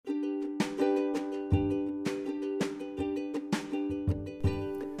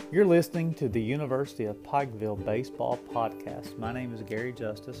You're listening to the University of Pikeville Baseball Podcast. My name is Gary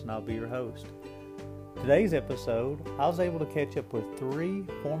Justice, and I'll be your host. Today's episode, I was able to catch up with three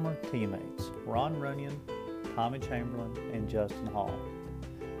former teammates, Ron Runyon, Tommy Chamberlain, and Justin Hall.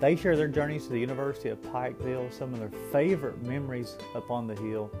 They share their journeys to the University of Pikeville, some of their favorite memories up on the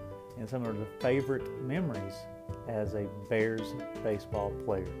hill, and some of their favorite memories as a Bears baseball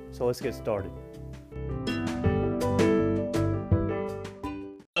player. So let's get started.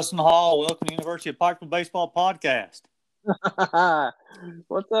 Justin Hall, welcome to the University of Pikeville Baseball Podcast.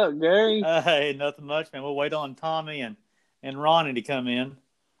 What's up, Gary? Hey, nothing much, man. We'll wait on Tommy and Ronnie to come in.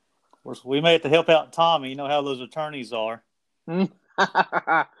 Of course, we may have to help out Tommy. You know how those attorneys are. Well,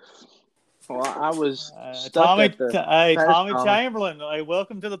 I was Tommy Chamberlain. Hey,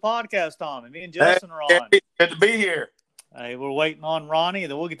 welcome to the podcast, Tommy. Me and Justin are on. Good to be here. Hey, we're waiting on Ronnie,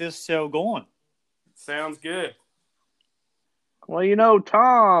 and then we'll get this show going. Sounds good. Well, you know,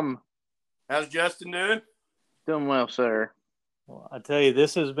 Tom. How's Justin doing? Doing well, sir. Well, I tell you,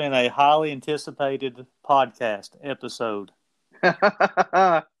 this has been a highly anticipated podcast episode.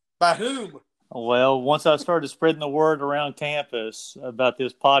 By whom? Well, once I started spreading the word around campus about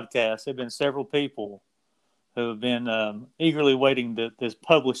this podcast, there have been several people who have been eagerly waiting this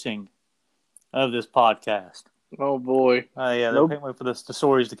publishing of this podcast. Oh, boy. Yeah, they can't wait for the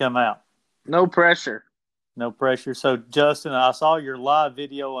stories to come out. No pressure. No pressure. So, Justin, I saw your live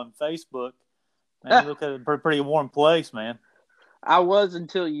video on Facebook. Man, you look at a pretty warm place, man. I was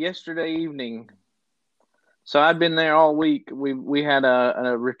until yesterday evening. So I'd been there all week. We had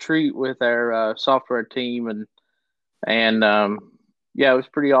a retreat with our software team, and yeah, it was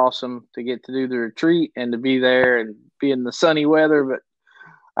pretty awesome to get to do the retreat and to be there and be in the sunny weather. But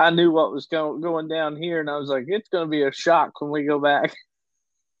I knew what was going down here, and I was like, it's going to be a shock when we go back.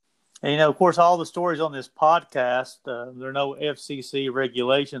 And, you know, of course, all the stories on this podcast, there are no FCC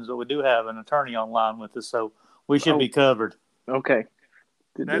regulations, but we do have an attorney online with us, so we should be covered. Okay.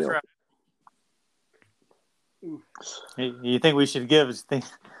 Good That's deal. right. You think we should give us?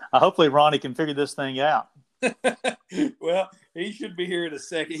 Hopefully, Ronnie can figure this thing out. Well, he should be here in a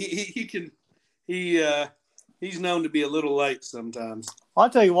second. He can. He's known to be a little late sometimes.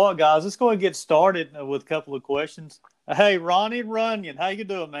 I'll tell you what, guys. Let's go ahead and get started with a couple of questions. Hey, Ronnie Runyon, how you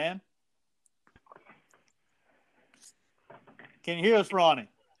doing, man? Can you hear us, Ronnie?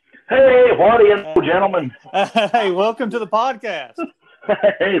 Hey, what do you know, gentlemen? Hey, welcome to the podcast.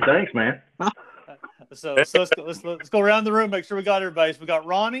 Hey, thanks, man. So let's go around the room, make sure we got everybody. So we got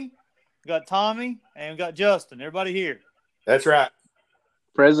Ronnie, we got Tommy, and we got Justin. Everybody here. That's right.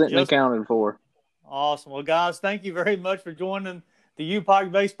 Present and accounted for. Awesome. Well, guys, thank you very much for joining the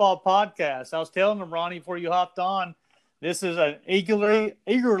UPike Baseball Podcast. I was telling them, Ronnie, before you hopped on, this is an eagerly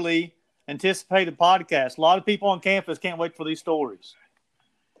anticipated podcast. A lot of people on campus can't wait for these stories.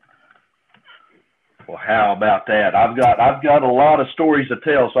 Well, how about that? I've got a lot of stories to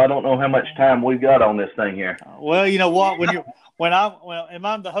tell, so I don't know how much time we've got on this thing here. Well, you know what? When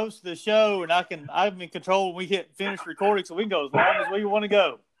I'm the host of the show, and I'm in control when we hit finish recording, so we can go as long as we want to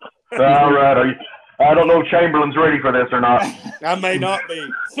go. All right. I don't know if Chamberlain's ready for this or not. I may not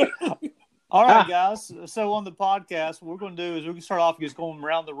be. All right, guys. So on the podcast, what we're going to do is we can start off just going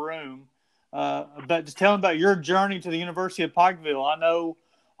around the room, but just telling about your journey to the University of Pikeville. I know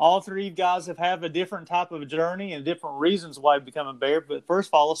all three of you guys have had a different type of journey and different reasons why you become a Bear. But first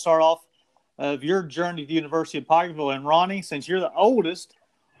of all, let's start off of your journey to the University of Pikeville. And Ronnie, since you're the oldest,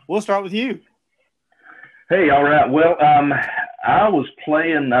 we'll start with you. Hey, all right. Well, I was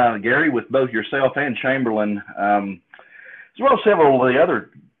playing, Gary, with both yourself and Chamberlain, as well as several of the other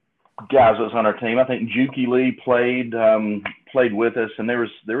guys that was on our team. I think Juki Lee played with us, and there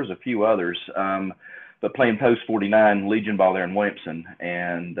was a few others. But playing post 49 Legion ball there in Williamson,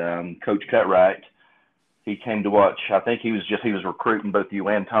 and Coach Cutright, he came to watch. I think he was recruiting both you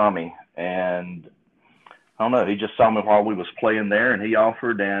and Tommy, and I don't know, he just saw me while we was playing there, and he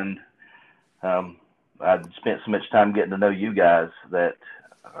offered, and I'd spent so much time getting to know you guys that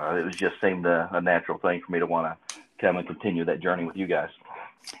it was just seemed a natural thing for me to want to come and continue that journey with you guys.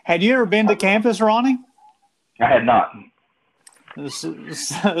 Had you ever been to campus, Ronnie? I had not.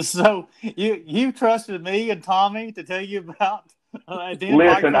 So you trusted me and Tommy to tell you about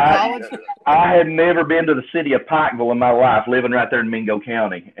Listen, I had never been to the city of Pikeville in my life, living right there in Mingo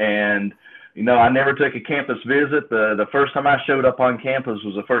County, and you know, I never took a campus visit. The first time I showed up on campus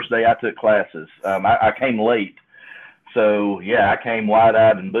was the first day I took classes. I came late, so yeah, I came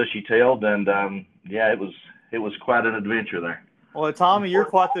wide-eyed and bushy-tailed, and yeah, it was quite an adventure there. Well, Tommy, you're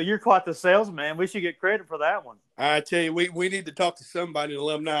quite the salesman. We should get credit for that one. I tell you, we need to talk to somebody in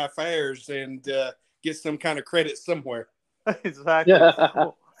Alumni Affairs and get some kind of credit somewhere. Exactly.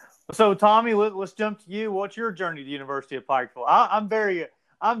 So, Tommy, let's jump to you. What's your journey to the University of Pikeville?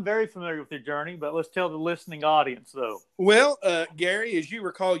 I'm very familiar with your journey, but let's tell the listening audience, though. Well, Gary, as you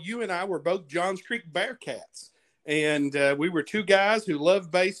recall, you and I were both Johns Creek Bearcats. And we were two guys who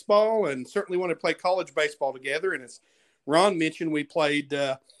loved baseball and certainly wanted to play college baseball together. And as Ron mentioned, we played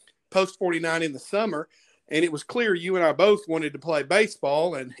post 49 in the summer. And it was clear you and I both wanted to play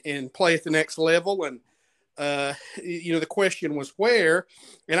baseball and play at the next level. And, the question was where.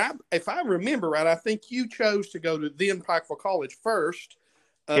 And if I remember right, I think you chose to go to then Pikeville College first.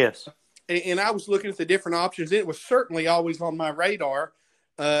 Yes. And I was looking at the different options. It was certainly always on my radar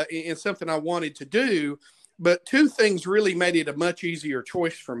and something I wanted to do. But two things really made it a much easier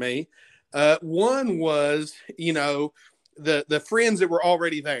choice for me. One was, the friends that were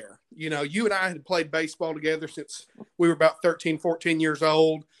already there. You and I had played baseball together since we were about 13, 14 years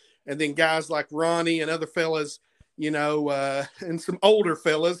old. And then guys like Ronnie and other fellas, and some older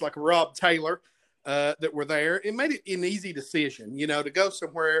fellas like Rob Taylor that were there. It made it an easy decision, to go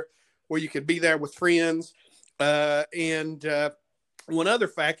somewhere where you could be there with friends. One other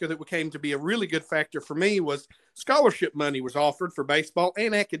factor that came to be a really good factor for me was scholarship money was offered for baseball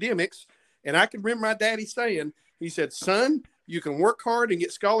and academics. And I can remember my daddy saying, he said, son, you can work hard and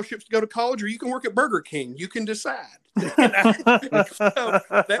get scholarships to go to college, or you can work at Burger King. You can decide. So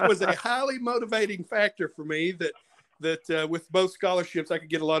that was a highly motivating factor for me that with both scholarships, I could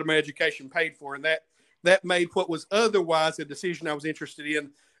get a lot of my education paid for. And that made what was otherwise a decision I was interested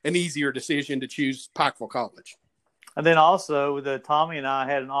in an easier decision to choose Pikeville College. And then also, Tommy and I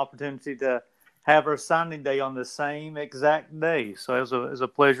had an opportunity to have our signing day on the same exact day. So it was a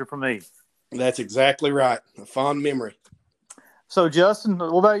pleasure for me. That's exactly right. A fond memory. So, Justin,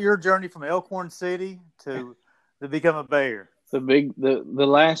 what about your journey from Elkhorn City to become a Bear? The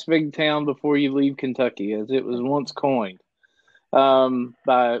last big town before you leave Kentucky, as it was once coined, by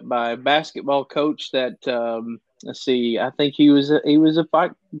a basketball coach that let's see, I think he was a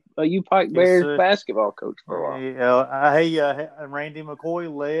Pike Bears basketball coach for a while. Randy McCoy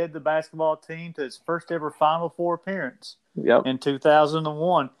led the basketball team to its first ever Final Four appearance. Yep. In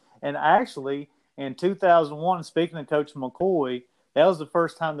 2001. And actually, in 2001, speaking of Coach McCoy, that was the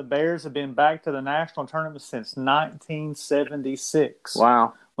first time the Bears have been back to the national tournament since 1976.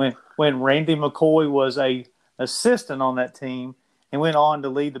 Wow. When Randy McCoy was a assistant on that team and went on to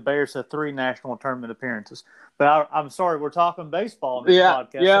lead the Bears to 3 national tournament appearances. But I'm sorry, we're talking baseball in this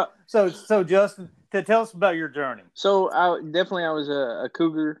podcast. Yeah. So Justin, tell us about your journey. So I was a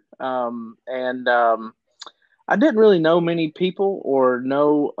Cougar, and I didn't really know many people or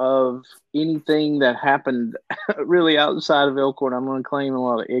know of anything that happened really outside of Elkhorn. I'm going to claim a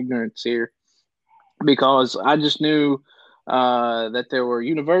lot of ignorance here because I just knew that there were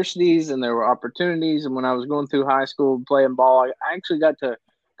universities and there were opportunities. And when I was going through high school playing ball, I actually got to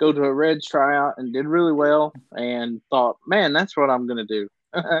go to a Reds tryout and did really well and thought, man, that's what I'm going to do.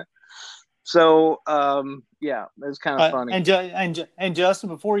 So, yeah, it was kind of funny. And Justin,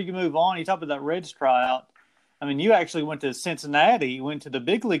 before you move on, you talked about that Reds tryout. I mean, you actually went to Cincinnati. You went to the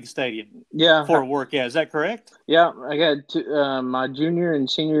big league stadium for a workout. Is that correct? Yeah, I got my junior and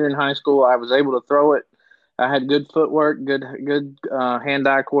senior year in high school. I was able to throw it. I had good footwork, good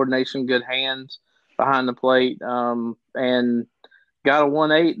hand-eye coordination, good hands behind the plate, and got a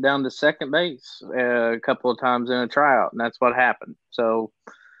 1-8 down to second base a couple of times in a tryout, and that's what happened. So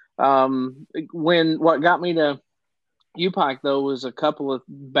what got me to UPike, though, was a couple of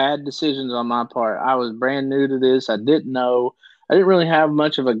bad decisions on my part. I was brand new to this. I didn't know. I didn't really have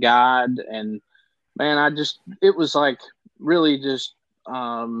much of a guide. And, man, it was like really just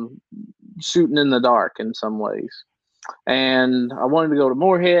shooting in the dark in some ways. And I wanted to go to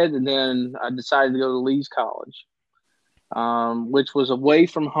Moorhead, and then I decided to go to Lee's College, which was away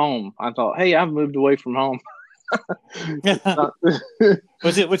from home. I thought, hey, I've moved away from home.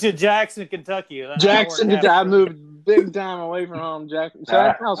 Was it Jackson, Kentucky? Jackson, I moved big time away from home, Jackson. So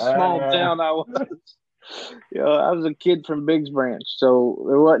that's how small town I was. I was a kid from Biggs Branch, so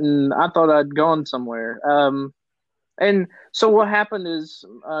there wasn't. I thought I'd gone somewhere. And so what happened is,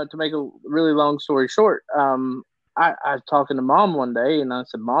 to make a really long story short, I was talking to Mom one day, and I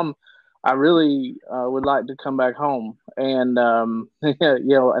said, Mom, I really would like to come back home, and an hour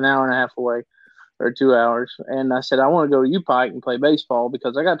and a half away. Or 2 hours. And I said, I want to go to UPike and play baseball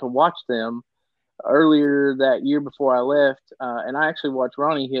because I got to watch them earlier that year before I left. And I actually watched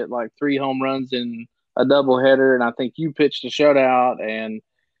Ronnie hit like 3 home runs in a doubleheader. And I think you pitched a shutout and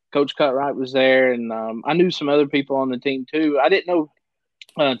Coach Cutright was there. And I knew some other people on the team too. I didn't know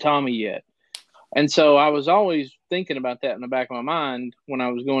Tommy yet. And so I was always thinking about that in the back of my mind when I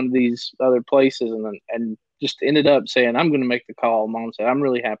was going to these other places and just ended up saying, I'm going to make the call. Mom said, I'm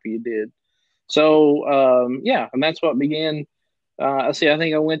really happy you did. So, and that's what began. I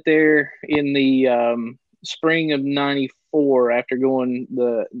think I went there in the spring of 94 after going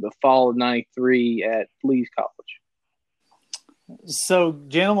the fall of 93 at Lee's College. So,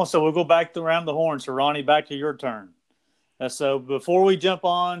 gentlemen, we'll go back around the horn. So, Ronnie, back to your turn. So before we jump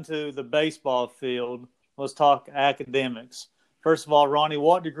on to the baseball field, let's talk academics. First of all, Ronnie,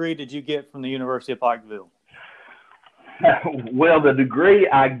 what degree did you get from the University of Pikeville? Well, the degree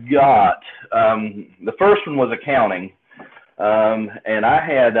I got, the first one was accounting. And I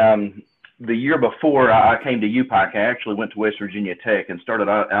had, the year before I came to UPike, I actually went to West Virginia Tech and started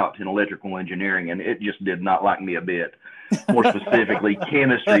out in electrical engineering, and it just did not like me a bit. More specifically,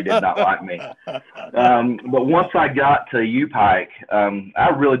 chemistry did not like me. But once I got to UPike, I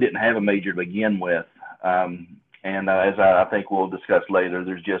really didn't have a major to begin with. And as I think we'll discuss later,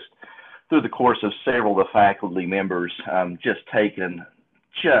 there's just, through the course of several of the faculty members, just taken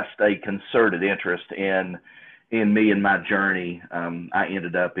just a concerted interest in me and my journey. I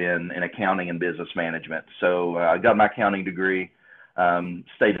ended up in accounting and business management. So I got my accounting degree.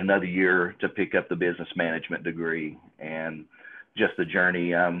 Stayed another year to pick up the business management degree, and just the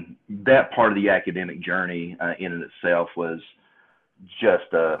journey, that part of the academic journey in and itself was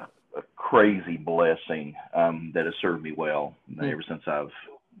just a crazy blessing that has served me well ever since I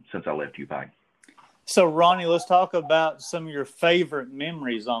left UPike. So, Ronnie, let's talk about some of your favorite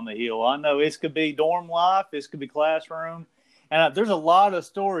memories on the Hill. I know this could be dorm life, this could be classroom, and there's a lot of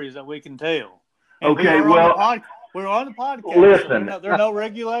stories that we can tell. And okay, we're on the podcast. Listen, so there are no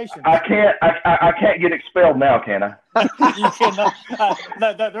regulations. I can't get expelled now, can I? You cannot.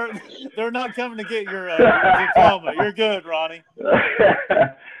 They're not coming to get your diploma. You're good, Ronnie.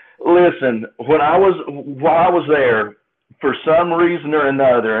 Listen, while I was there, for some reason or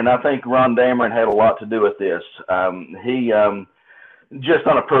another, and I think Ron Dameron had a lot to do with this. He just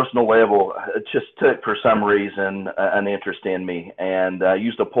on a personal level, just took for some reason an interest in me, and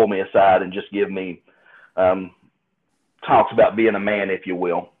used to pull me aside and just give me talks about being a man, if you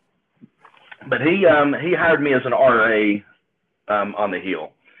will. But he hired me as an RA on the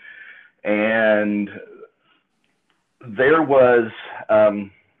Hill, and there was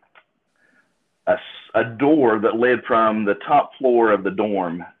a door that led from the top floor of the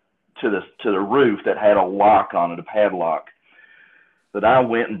dorm to the roof that had a lock on it, a padlock, that I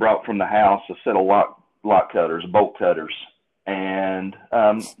went and brought from the house, a set of lock cutters, bolt cutters. And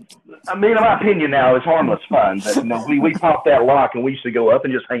in my opinion now, it's harmless fun. But we popped that lock and we used to go up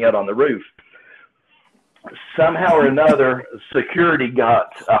and just hang out on the roof. Somehow or another, security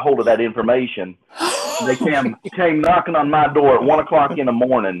got a hold of that information. They came knocking on my door at 1 o'clock in the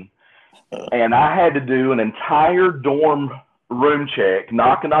morning, and I had to do an entire dorm room check,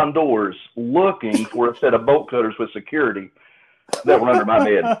 knocking on doors, looking for a set of bolt cutters with security that were under my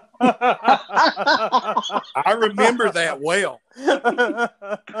bed. I remember that well.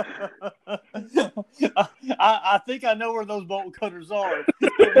 I think I know where those bolt cutters are.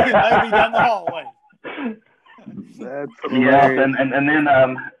 Maybe down the hallway. That's hilarious. Yeah, and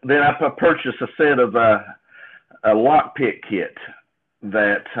then I purchased a set of a lockpick kit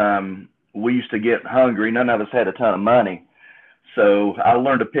that we used to get hungry. None of us had a ton of money. So I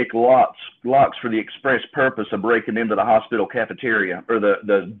learned to pick locks for the express purpose of breaking into the hospital cafeteria, or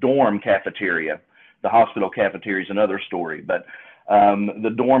the dorm cafeteria. The hospital cafeteria is another story, but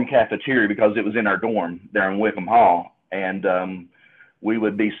the dorm cafeteria, because it was in our dorm there in Wickham Hall, and we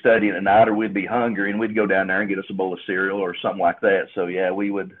would be studying at night, or we'd be hungry, and we'd go down there and get us a bowl of cereal or something like that. So yeah,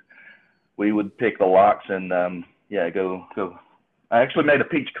 we would pick the locks and go. I actually made a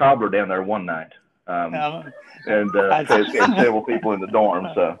peach cobbler down there one night. And had several people in the dorm.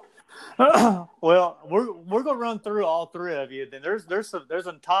 So, well, we're gonna run through all three of you. Then there's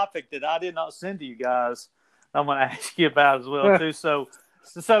a topic that I did not send to you guys. I'm gonna ask you about as well too. So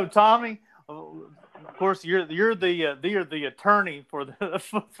Tommy, of course you're the attorney for this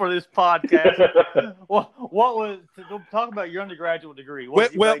podcast. What was talk about your undergraduate degree?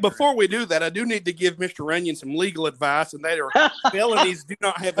 Well, before we do that, I do need to give Mr. Runyon some legal advice, and that are felonies do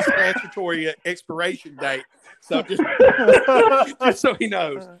not have a statutory expiration date. So just so he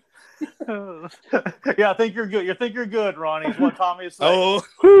knows. Yeah, I think you're good. You think you're good, Ronnie? Is what Tommy is saying.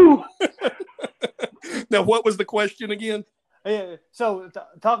 Oh. Now, what was the question again? Yeah, so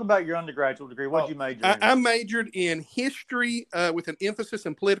talk about your undergraduate degree. What did you major in? I majored in history with an emphasis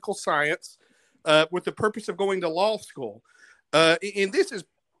in political science with the purpose of going to law school. And this is,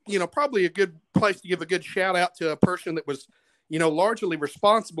 probably a good place to give a good shout out to a person that was, largely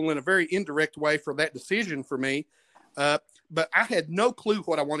responsible in a very indirect way for that decision for me. But I had no clue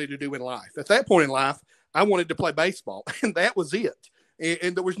what I wanted to do in life. At that point in life, I wanted to play baseball, and that was it.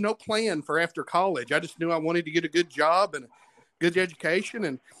 And there was no plan for after college. I just knew I wanted to get a good job and a good education.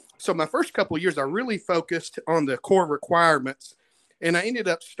 And so my first couple of years, I really focused on the core requirements. And I ended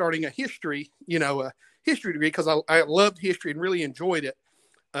up starting a history degree because I loved history and really enjoyed it.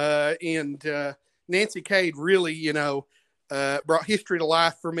 And Nancy Cade really, brought history to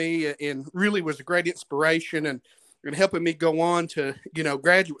life for me and really was a great inspiration and helping me go on to,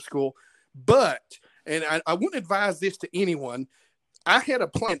 graduate school. But, and I wouldn't advise this to anyone, I had a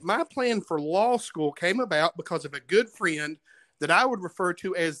plan. My plan for law school came about because of a good friend that I would refer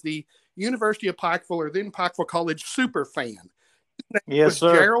to as the University of Pikeville or then Pikeville College super fan. Yes,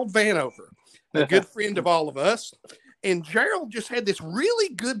 sir. Gerald Vanover, a good friend of all of us. And Gerald just had this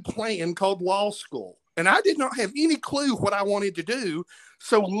really good plan called law school. And I did not have any clue what I wanted to do.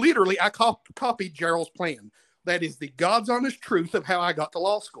 So literally I copied Gerald's plan. That is the God's honest truth of how I got to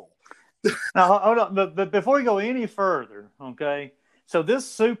law school. Now, hold on. But before we go any further, okay, so this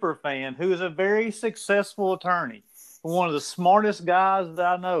super fan, who is a very successful attorney, one of the smartest guys that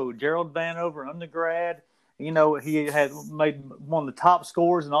I know, Gerald Vanover, undergrad, he had made one of the top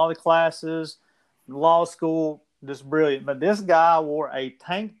scores in all the classes, law school, just brilliant. But this guy wore a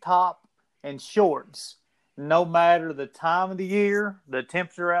tank top and shorts, no matter the time of the year, the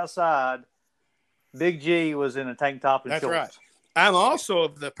temperature outside. Big G was in a tank top and shorts. That's right. I'm also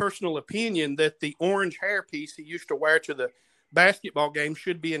of the personal opinion that the orange hairpiece he used to wear to the basketball game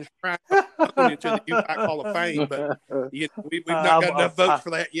should be enshrined into the UPike Hall of Fame, but we've not got enough votes for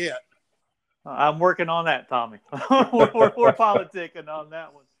that yet. I'm working on that, Tommy. we're politicking on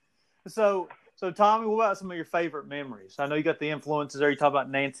that one. So Tommy, what about some of your favorite memories? I know you got the influences there. You talk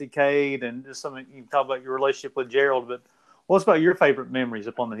about Nancy Cade and just something. You talk about your relationship with Gerald, but what's about your favorite memories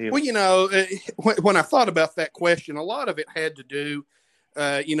up on the hill? Well, when I thought about that question, a lot of it had to do,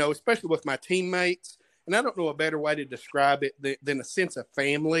 especially with my teammates. And I don't know a better way to describe it than a sense of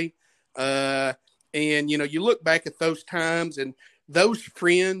family. And, you look back at those times and those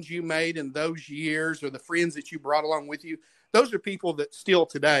friends you made in those years or the friends that you brought along with you, those are people that still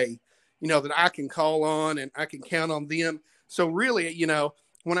today, that I can call on and I can count on them. So really,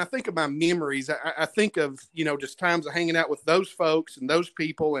 when I think of my memories, I think of, just times of hanging out with those folks and those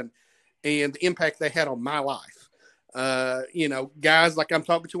people and the impact they had on my life. Guys like I'm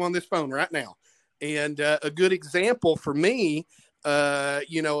talking to on this phone right now. And a good example for me,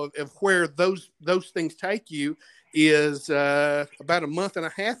 of where those things take you is about a month and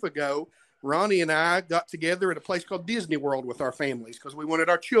a half ago, Ronnie and I got together at a place called Disney World with our families because we wanted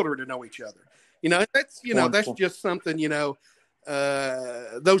our children to know each other. That's just something,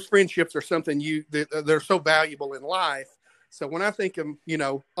 those friendships are something they're so valuable in life. So when I think of,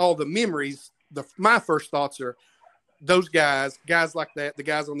 all the memories, my first thoughts are those guys like that, the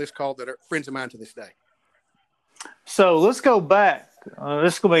guys on this call that are friends of mine to this day. So let's go back.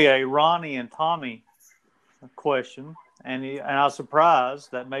 This is going to be a Ronnie and Tommy question. And I was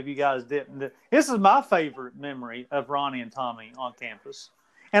surprised that maybe you guys didn't. This is my favorite memory of Ronnie and Tommy on campus.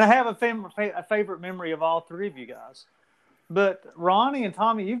 And I have a favorite memory of all three of you guys. But Ronnie and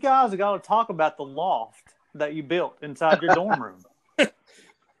Tommy, you guys have got to talk about the loft that you built inside your dorm room.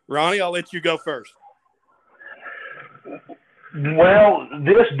 Ronnie, I'll let you go first. Well,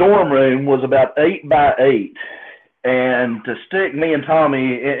 this dorm room was about 8 by 8, and to stick me and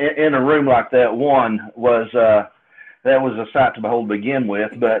Tommy in a room like that was a sight to behold to begin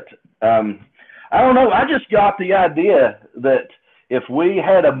with. But I don't know. I just got the idea that if we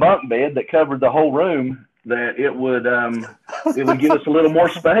had a bunk bed that covered the whole room, that it would give us a little more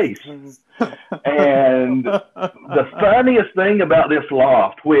space. And the funniest thing about this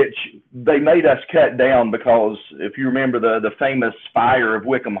loft, which they made us cut down because if you remember the famous fire of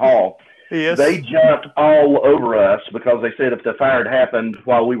Wickham Hall, yes, they jumped all over us because they said if the fire had happened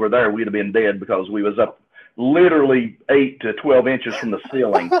while we were there, we'd have been dead because we was up literally 8 to 12 inches from the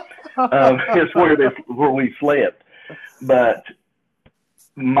ceiling. It's where we slept. But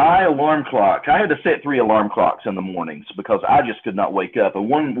my alarm clock, I had to set 3 alarm clocks in the mornings because I just could not wake up. And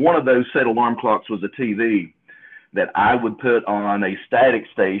one of those set alarm clocks was a TV that I would put on a static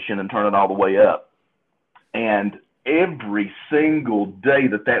station and turn it all the way up. And every single day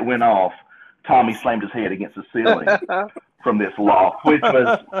that went off, Tommy slammed his head against the ceiling from this loft, which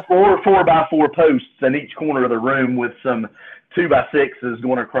was 4 by 4 posts in each corner of the room with some 2 by 6s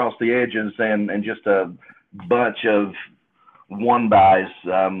going across the edges and just a bunch of 1 bys,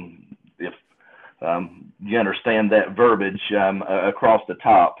 if you understand that verbiage, across the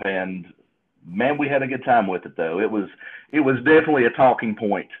top. And man, we had a good time with it though. It was definitely a talking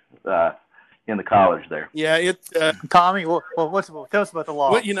point in the college there. Yeah, Tommy, tell us about the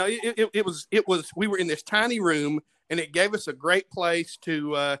loft. Well, it was. We were in this tiny room, and it gave us a great place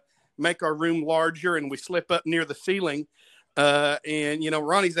to make our room larger, and we slip up near the ceiling. And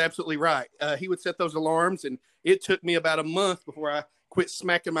Ronnie's absolutely right. He would set those alarms, and it took me about a month before I quit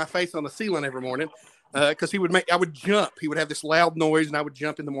smacking my face on the ceiling every morning. Because I would jump. He would have this loud noise, and I would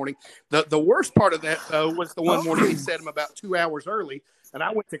jump in the morning. The worst part of that, though, was the one morning he set him about 2 hours early, and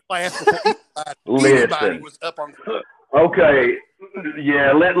I went to class before anybody was up on. Okay,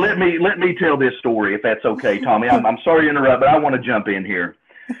 yeah. Let me tell this story, if that's okay, Tommy. I'm sorry to interrupt, but I want to jump in here.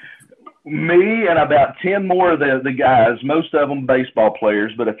 Me and about 10 more of the guys, most of them baseball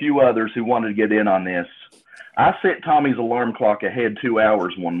players, but a few others who wanted to get in on this. I set Tommy's alarm clock ahead 2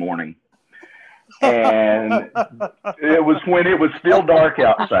 hours one morning. And it was when it was still dark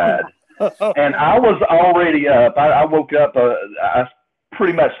outside, and I was already up. I woke up. I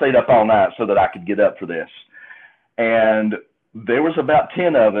pretty much stayed up all night so that I could get up for this. And there was about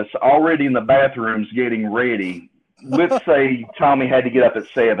 10 of us already in the bathrooms getting ready. Let's say Tommy had to get up at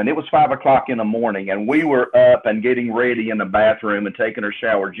 7. It was 5 o'clock in the morning, and we were up and getting ready in the bathroom and taking our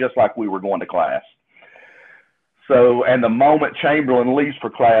shower just like we were going to class. So, and the moment Chamberlain leaves for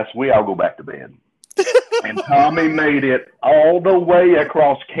class, we all go back to bed. And Tommy made it all the way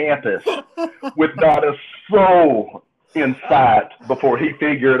across campus with not a soul in sight before he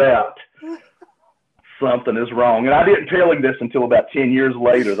figured out something is wrong. And I didn't tell him this until about 10 years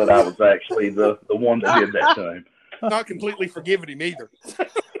later that I was actually the one that did that to him. Not completely forgiving him either.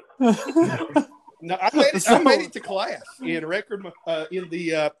 No, I made it to class in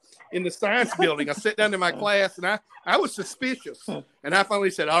in the science building. I sat down in my class, and I was suspicious. And I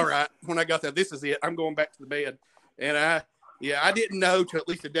finally said, all right, when I got there, this is it. I'm going back to the bed. And I didn't know till at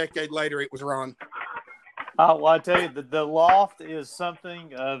least a decade later it was Ron. Well, I tell you, the loft is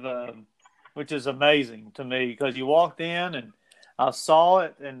something of which is amazing to me, because you walked in and I saw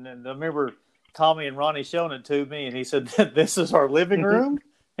it, and I remember Tommy and Ronnie showing it to me, and he said, this is our living room.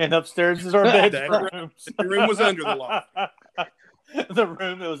 And upstairs is our bedroom. The room was under the loft. The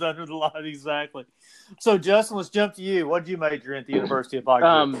room that was under the loft, exactly. So, Justin, let's jump to you. What did you major in at the University of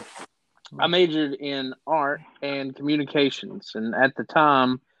Pikeville? I majored in art and communications. And at the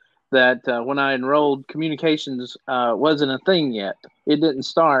time that when I enrolled, communications wasn't a thing yet. It didn't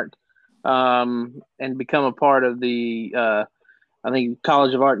start and become a part of the, I think,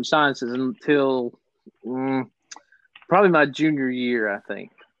 College of Art and Sciences until probably my junior year, I think.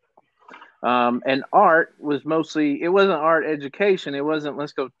 And art was mostly, it wasn't art education. It wasn't,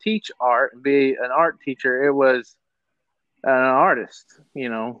 let's go teach art and be an art teacher. It was an artist,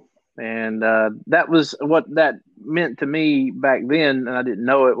 and that was what that meant to me back then. And I didn't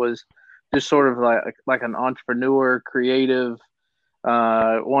know it was just sort of like an entrepreneur, creative,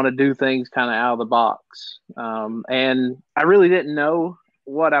 want to do things kind of out of the box. And I really didn't know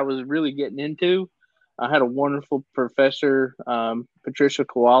what I was really getting into. I had a wonderful professor, Patricia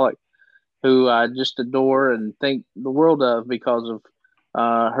Kowalik, who I just adore and think the world of because of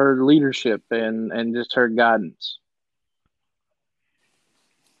her leadership and just her guidance.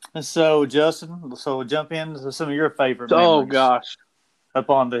 So, Justin, we'll jump into some of your favorite memories. Oh, gosh.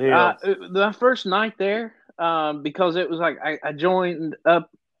 Up on the hill. The first night there, because it was like I joined up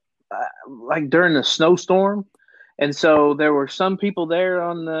like during the snowstorm. And so there were some people there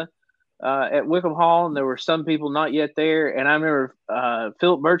on the at Wickham Hall, and there were some people not yet there. And I remember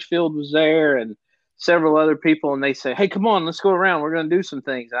Philip Birchfield was there and several other people, and they say, hey, come on, let's go around. We're going to do some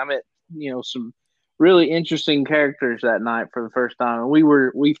things. I met, some really interesting characters that night for the first time. And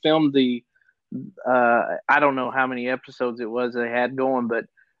we filmed the, I don't know how many episodes it was they had going, but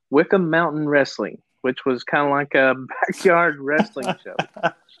Wickham Mountain Wrestling, which was kind of like a backyard wrestling show.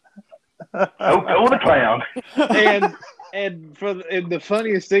 Oh, the clown. And the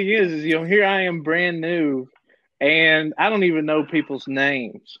funniest thing is here I am brand new, and I don't even know people's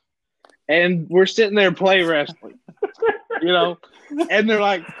names, and we're sitting there play wrestling, and they're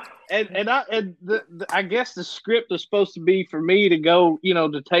like, I guess the script was supposed to be for me to go,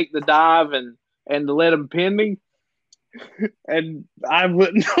 to take the dive and to let them pin me, and I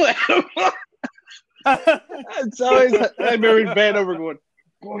wouldn't let them. So I remember bent over going,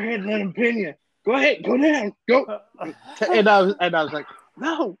 go ahead and let them pin you. Go ahead, go down, go. And I was like,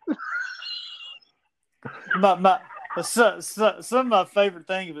 no. Some of my favorite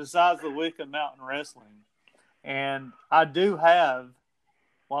things besides the Wickham Mountain Wrestling, and I do have,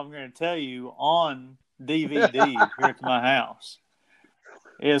 I'm going to tell you, on DVD here at my house,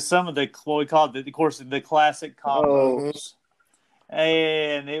 is some of what we call the classic combos.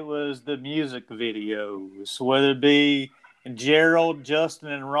 And it was the music videos, whether it be Gerald, Justin,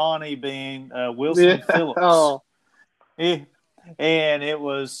 and Ronnie being Wilson Phillips. Oh. And it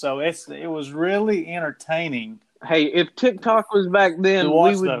was really entertaining. Hey, if TikTok was back then,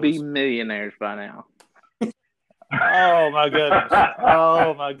 we would those. be millionaires by now. Oh my goodness!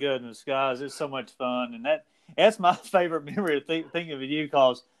 Oh my goodness, guys, it's so much fun, and that's my favorite memory of thinking of you,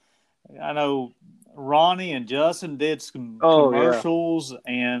 because I know Ronnie and Justin did some commercials,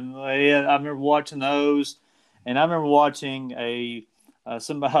 and I remember watching those, and I remember watching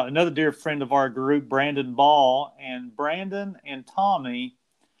another dear friend of our group, Brandon Ball, and Brandon and Tommy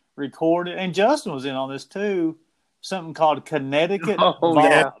recorded, and Justin was in on this too, something called Connecticut.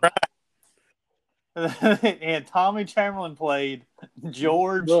 And Tommy Chamberlain played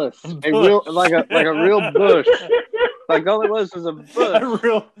George Bush. Like a real bush. Like all it was a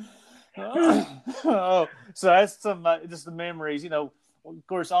bush. So that's just the memories. Of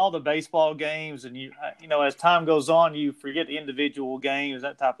course, all the baseball games, and as time goes on, you forget the individual games,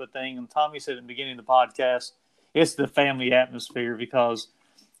 that type of thing. And Tommy said at the beginning of the podcast, it's the family atmosphere, because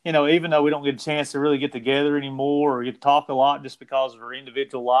even though we don't get a chance to really get together anymore or get to talk a lot just because of our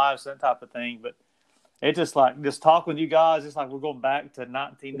individual lives, that type of thing, but it's just like just talking with you guys. It's like we're going back to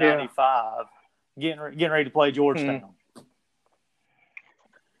 1995, getting ready to play Georgetown.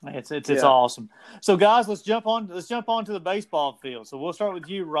 It's awesome. So guys, let's jump on to the baseball field. So we'll start with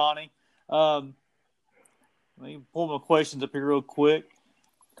you, Ronnie. Let me pull my questions up here real quick.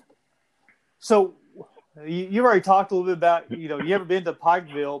 So you already talked a little bit about you ever been to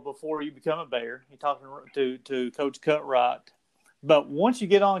Pikeville before you become a Bear. You're talking to Coach Cutright. But once you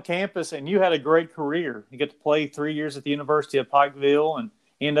get on campus and you had a great career, you get to play 3 years at the University of Pikeville and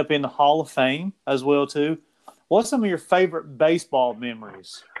end up in the Hall of Fame as well too. What's some of your favorite baseball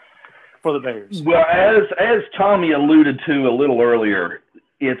memories for the Bears? Well, as Tommy alluded to a little earlier,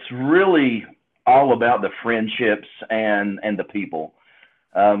 it's really all about the friendships and the people.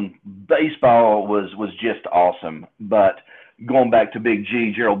 Baseball was just awesome. But going back to Big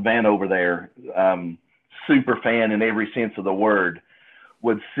G, Gerald Vanover there, super fan in every sense of the word,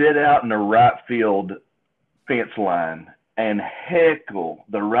 would sit out in the right field fence line and heckle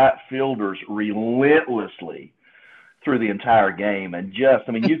the right fielders relentlessly through the entire game. And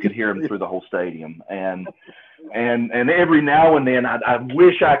you could hear him through the whole stadium. And every now and then, I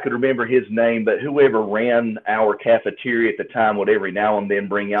wish I could remember his name, but whoever ran our cafeteria at the time would every now and then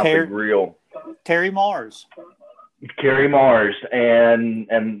bring out the grill. Terry Mars,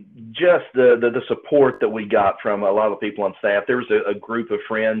 and just the support that we got from a lot of people on staff. There was a group of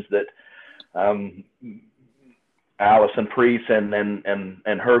friends that Allison Priest and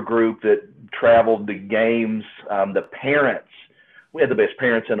her group that traveled the games. The parents, we had the best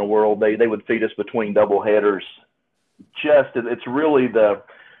parents in the world. They would feed us between double headers. It's really the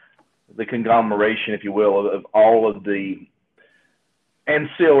conglomeration, if you will, of all of the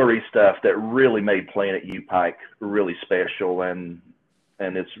ancillary stuff that really made playing at UPike really special, and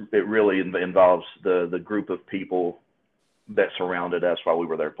it really involves the group of people that surrounded us while we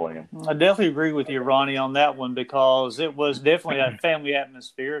were there playing. I definitely agree with you, Ronnie, on that one, because it was definitely a family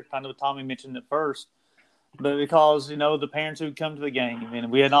atmosphere. Kind of Tommy mentioned it first, but because the parents who'd come to the game,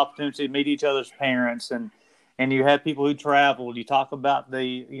 and we had an opportunity to meet each other's parents, and you had people who traveled. You talk about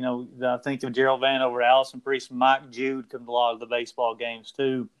I think of Gerald Vanover, Allison Priest, Mike Jude come to a lot of the baseball games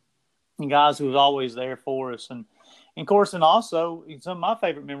too. And guys who was always there for us. And of course, and also some of my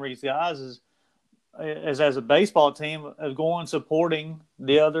favorite memories, guys, is as a baseball team of going supporting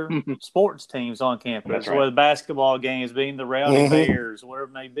the other sports teams on campus, right. Whether basketball games, being the Rowdy Bears, whatever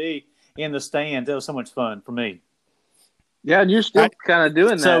it may be, in the stands. It was so much fun for me. Yeah, and you're still kind of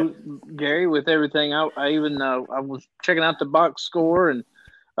doing that, Gary, with everything. I was checking out the box score and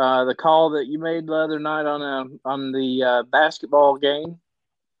the call that you made the other night on the basketball game.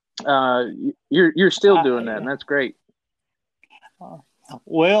 You're still doing that, and that's great.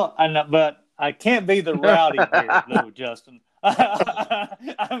 Well, but I can't be the Rowdy Bear, though, Justin. I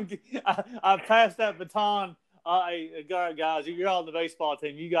passed that baton. Guys, you're on the baseball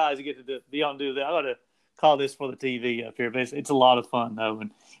team. You guys get to be on do that. I got to call this for the TV up here, but it's a lot of fun though,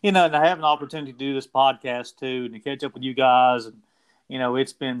 and and I have an opportunity to do this podcast too, and to catch up with you guys, and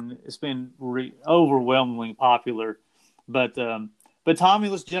it's been overwhelmingly popular. But Tommy,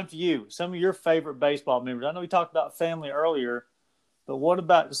 let's jump to you. Some of your favorite baseball memories. I know we talked about family earlier, but what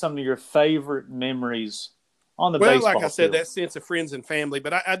about some of your favorite memories on the baseball field? Well, like I said, that sense of friends and family,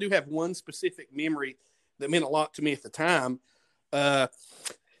 but I do have one specific memory that meant a lot to me at the time.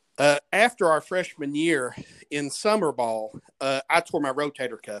 After our freshman year in summer ball, I tore my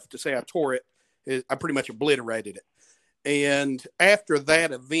rotator cuff. To say I tore it, I pretty much obliterated it. And after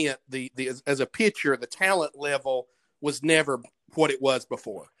that event, as a pitcher, the talent level was never what it was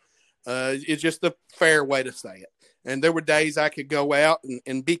before. It's just the fair way to say it. And there were days I could go out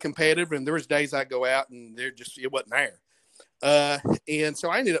and be competitive, and there was days I'd go out and it wasn't there. And so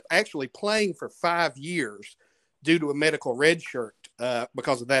I ended up actually playing for 5 years due to a medical red shirt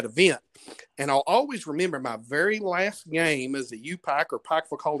because of that event. And I'll always remember my very last game as a U-Pike or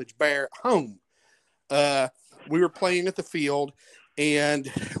Pikeville College Bear at home. We were playing at the field,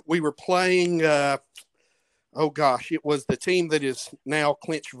 and we were playing it was the team that is now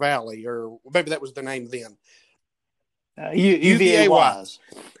Clinch Valley, or maybe that was the name then. UVA-Wise.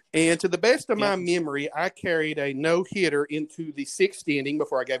 And to the best of my memory, I carried a no-hitter into the 6th inning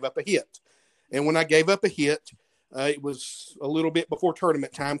before I gave up a hit. And when I gave up a hit, it was a little bit before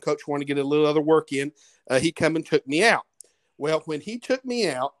tournament time. Coach wanted to get a little other work in. He come and took me out. Well, when he took me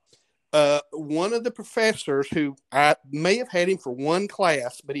out, one of the professors, who I may have had him for one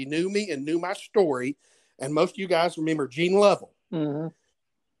class, but he knew me and knew my story, and most of you guys remember Gene Lovell. Mm-hmm.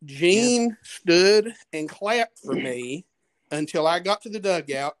 Gene stood and clapped for me until I got to the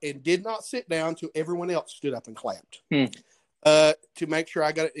dugout and did not sit down until everyone else stood up and clapped. To make sure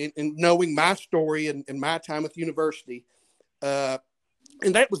I got it, and knowing my story and my time with the university. And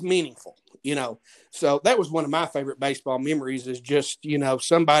that was meaningful, So that was one of my favorite baseball memories, is just,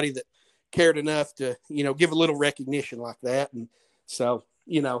 somebody that cared enough to, give a little recognition like that. And so,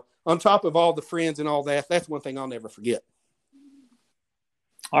 on top of all the friends and all that, that's one thing I'll never forget.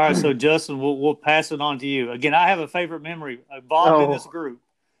 All right, so Justin, we'll pass it on to you. Again, I have a favorite memory involved in this group.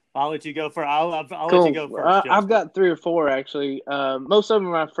 I'll let you go first. I'll let you go first. I've got 3 or 4 actually. Most of them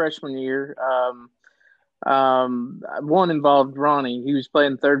are my freshman year. One involved Ronnie. He was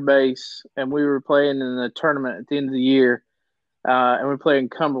playing third base, and we were playing in a tournament at the end of the year. And we played in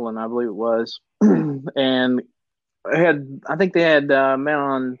Cumberland, I believe it was. And I think they had men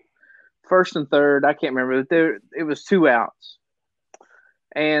on first and third. I can't remember. It was 2 outs.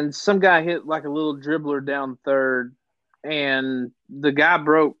 And some guy hit like a little dribbler down third, and the guy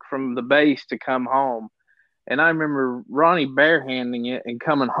broke from the base to come home. And I remember Ronnie barehanding it and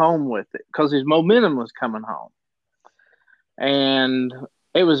coming home with it because his momentum was coming home. And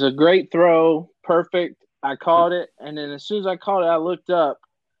it was a great throw, perfect. I caught it, and then as soon as I caught it, I looked up,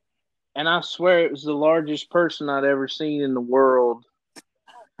 and I swear it was the largest person I'd ever seen in the world.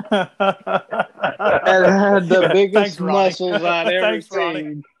 And had the biggest muscles I'd ever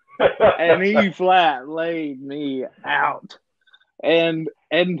seen. And he flat laid me out. And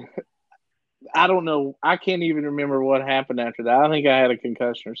I don't know. I can't even remember what happened after that. I think I had a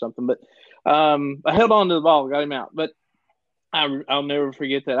concussion or something. But I held on to the ball, got him out. But I'll never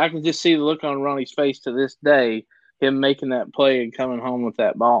forget that. I can just see the look on Ronnie's face to this day, him making that play and coming home with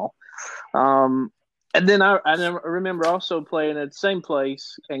that ball. And then I remember also playing at the same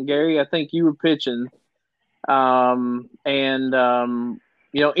place. And, Gary, I think you were pitching. Any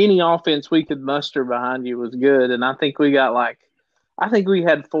offense we could muster behind you was good. And I think we got we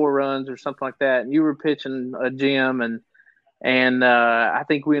had 4 runs or something like that. And you were pitching a gym, and I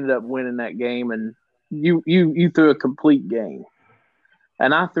think we ended up winning that game. And you threw a complete game.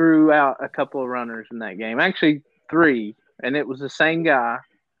 And I threw out a couple of runners in that game. Actually, 3. And it was the same guy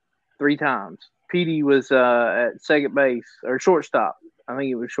 3 times. Petey was at second base or shortstop. I think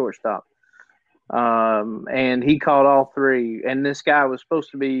it was shortstop. And he caught all 3. And this guy was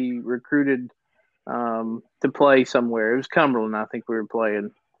supposed to be recruited to play somewhere. It was Cumberland, I think we were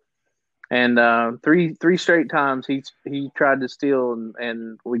playing. And 3 straight times he tried to steal,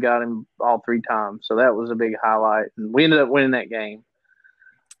 and we got him all 3 times. So that was a big highlight. And we ended up winning that game.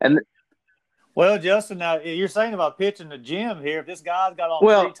 And well, Justin, now you're saying about pitching the gym here. If this guy's got on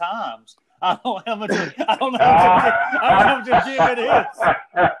 3 times, I don't know how much a gym it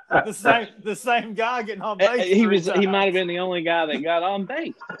is. The same guy getting on base. He might have been the only guy that got on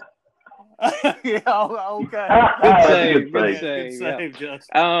base. Yeah, okay. Good save,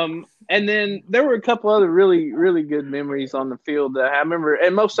 Justin. And then there were a couple other really, really good memories on the field that I remember,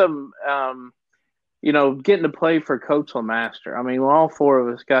 and most of them, getting to play for Coach LeMaster. I mean, all 4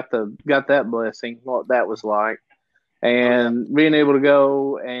 of us got that blessing, what that was like, and being able to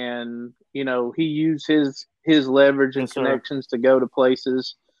go and he used his leverage and connections to go to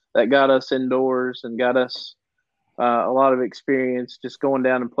places that got us indoors and got us a lot of experience just going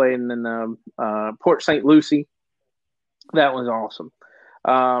down and playing in Port St. Lucie. That was awesome.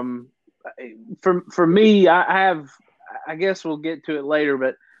 For me, I guess we'll get to it later,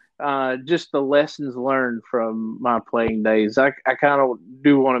 but just the lessons learned from my playing days. I kind of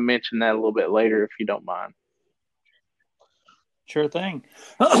do want to mention that a little bit later, if you don't mind. Sure thing.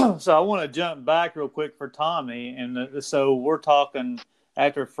 So I want to jump back real quick for Tommy. And so we're talking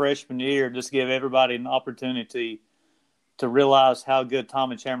after freshman year, just give everybody an opportunity to realize how good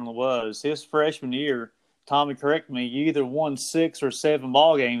Tommy Chamberlain was. His freshman year, Tommy, correct me, you either won 6 or 7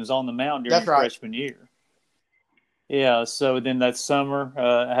 ball games on the mound during your freshman year. Yeah, so then that summer,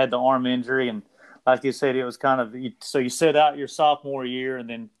 I had the arm injury, and like you said, it was kind of so you sit out your sophomore year and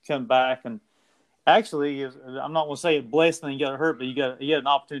then come back, and actually, I'm not going to say it blessed and you got hurt, but you had an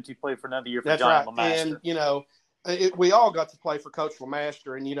opportunity to play for another year for Johnny LeMaster. And we all got to play for Coach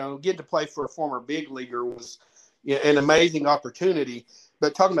LeMaster, and getting to play for a former big leaguer was an amazing opportunity.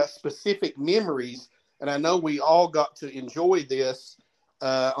 But talking about specific memories, and I know we all got to enjoy this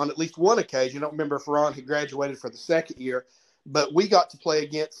on at least one occasion. I don't remember if Ron had graduated for the second year, but we got to play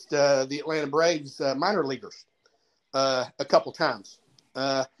against the Atlanta Braves minor leaguers a couple times.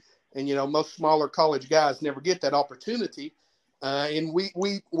 And most smaller college guys never get that opportunity, and we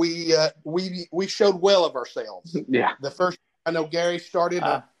showed well of ourselves. Yeah. The first, I know Gary started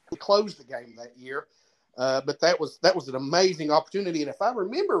to close the game that year, but that was an amazing opportunity. And if I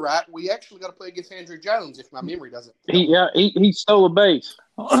remember right, we actually got to play against Andrew Jones, if my memory doesn't. He stole a base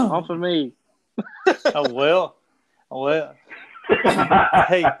off of me. Well.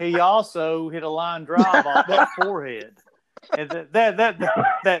 Hey, he also hit a line drive off that forehead, and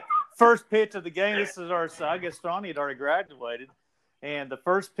that first pitch of the game. This is I guess Ronnie had already graduated, and the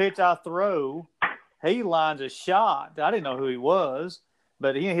first pitch I throw, he lines a shot. I didn't know who he was,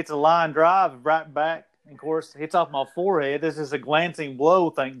 but he hits a line drive right back, and of course hits off my forehead. This is a glancing blow,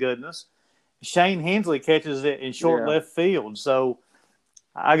 thank goodness. Shane Hensley catches it in short left field. So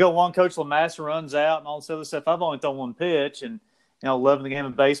I go one, Coach LeMaster runs out and all this other stuff. I've only thrown one pitch, and loving the game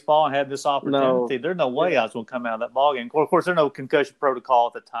of baseball and had this opportunity. There's no way I was going to come out of that ball game. Of course, there's no concussion protocol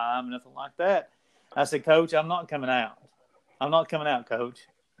at the time, nothing like that. I said, Coach, I'm not coming out. I'm not coming out, Coach.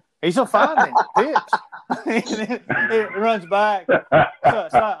 He's so fine then. Pitch. it runs back. So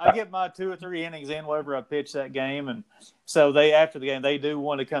I get my 2 or 3 innings in, wherever I pitch that game. And so after the game, they do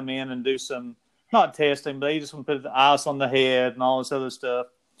want to come in and do some, not testing, but they just want to put the ice on the head and all this other stuff.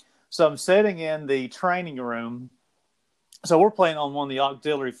 So I'm sitting in the training room. So we're playing on one of the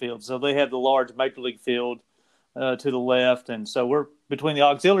auxiliary fields. So they have the large major league field to the left. And so we're between the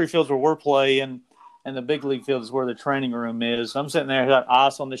auxiliary fields where we're playing and the big league field is where the training room is. I'm sitting there, got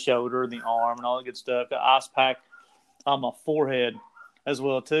ice on the shoulder, the arm, and all that good stuff. Got ice pack on my forehead as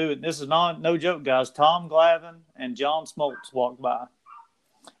well, too. And this is no joke, guys. Tom Glavine and John Smoltz walked by.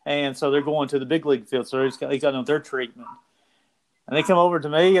 And so they're going to the big league field. So they got their treatment. And they come over to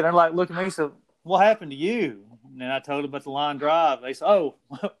me, and they're like, looking at me, so what happened to you? And I told them about the line drive. They said, "Oh,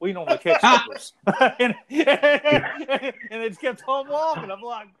 we normally catch slippers." and they just kept on walking. I'm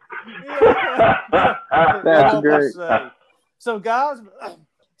like, That's great. So, guys,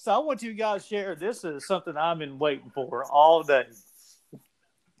 I want you guys to share. This is something I've been waiting for all day.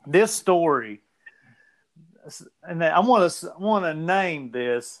 This story, and I want to name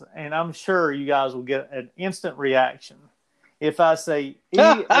this, and I'm sure you guys will get an instant reaction if I say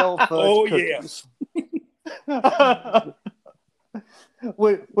E.L. Fudge cookies. Yes.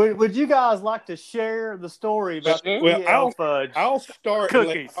 Would you guys like to share the story about E.L. Fudge? I'll start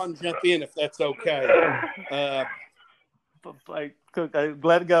cookies. And let Ron jump in if that's okay. Let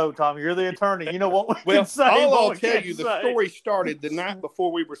it go, Tommy. You're the attorney. You know what we can say. I'll tell you, the story started the night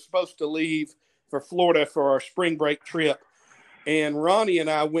before we were supposed to leave for Florida for our spring break trip. And Ronnie and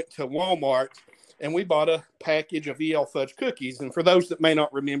I went to Walmart, and we bought a package of E.L. Fudge cookies. And for those that may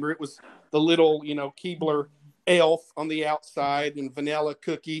not remember, it was the little, Keebler elf on the outside and vanilla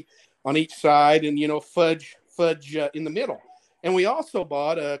cookie on each side and, fudge in the middle. And we also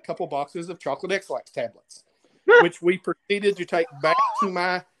bought a couple boxes of chocolate X-Lax tablets, which we proceeded to take back to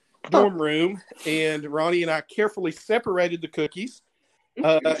my dorm room. And Ronnie and I carefully separated the cookies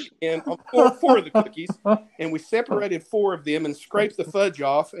and four of the cookies. And we separated 4 of them and scraped the fudge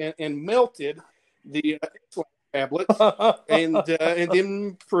off and melted the X-Lax tablets and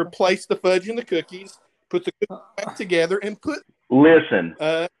then replaced the fudge in the cookies, put the cookies back together, and Listen,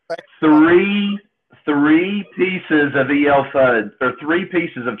 3 pieces of E.L. Fudge or 3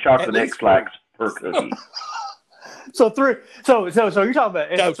 pieces of chocolate X-Lax per cookie. So you're talking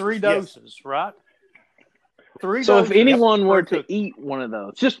about 3 doses, yes. Right? 3 so doses. If anyone were to eat one of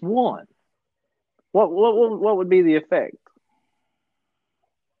those, just one, what would be the effect?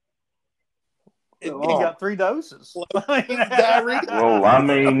 He got 3 doses. Diarrhea. Well, I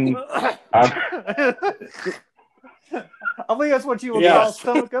mean, I think that's what you would call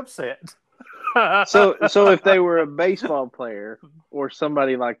stomach upset. So if they were a baseball player or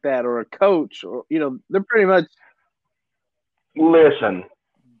somebody like that, or a coach, or they're pretty much. Listen.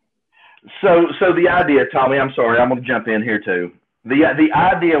 So the idea, Tommy, I'm sorry, I'm going to jump in here too. The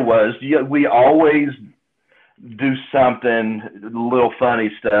idea was we always do something, little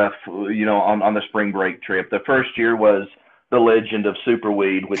funny stuff, on the spring break trip. The first year was The Legend of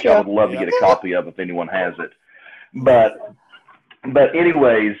Superweed, which I would love to get a copy of if anyone has it. But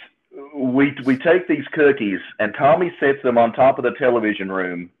anyways, we take these cookies, and Tommy sets them on top of the television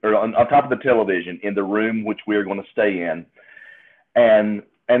room, or on top of the television in the room which we're going to stay in, and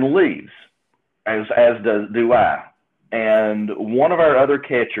leaves, as do I. And one of our other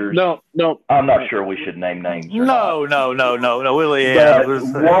catchers. No. I'm not sure we should name names. No. Willie, yeah.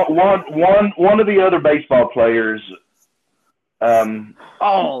 One of the other baseball players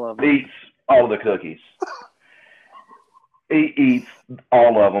all of them. eats all the cookies. He eats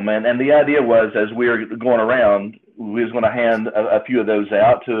all of them. And the idea was, as we were going around, we was going to hand a few of those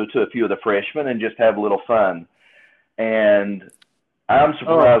out to a few of the freshmen and just have a little fun. And I'm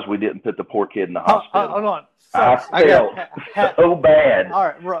surprised we didn't put the poor kid in the hospital. Hold on. I felt so bad. All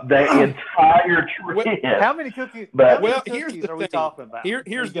right, the entire trip. How many cookies? Here's the are we thing. talking about?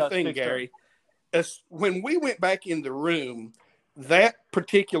 Here's the thing, Gary. When we went back in the room, that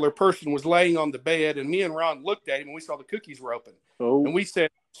particular person was laying on the bed, and me and Ron looked at him, and we saw the cookies were open. Oh. And we said,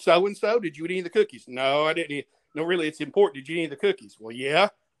 "So and so, did you eat any of the cookies?" "No, I didn't eat." "No, really, it's important. Did you eat any of the cookies?" "Well, yeah."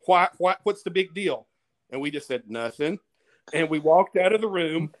 Why? What's the big deal?" And we just said nothing. And we walked out of the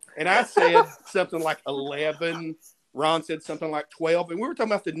room, and I said something like 11. Ron said something like 12. And we were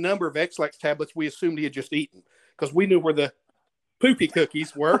talking about the number of X-Lax tablets we assumed he had just eaten, because we knew where the poopy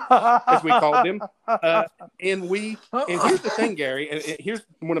cookies were, as we called them. And here's the thing, Gary, and here's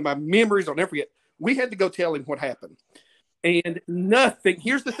one of my memories I'll never forget. We had to go tell him what happened. And nothing,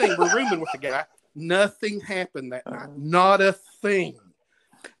 here's the thing, we're rooming with the guy. Nothing happened that night. Not a thing.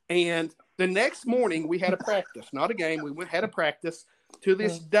 And the next morning, we had a practice, not a game. We had a practice. To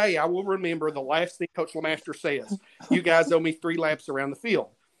this day, I will remember the last thing Coach LeMaster says. "You guys owe me 3 laps around the field."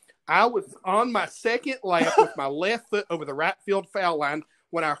 I was on my second lap with my left foot over the right field foul line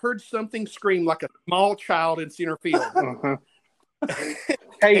when I heard something scream like a small child in center field. Uh-huh.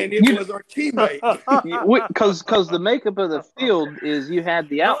 Hey, and it was our teammate. Because the makeup of the field is you had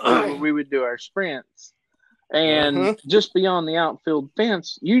the outfield where we would do our sprints. And just beyond the outfield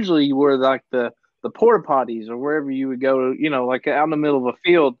fence, usually were like the porta potties or wherever you would go, like out in the middle of a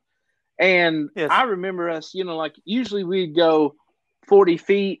field. And yes. I remember us, like usually we'd go 40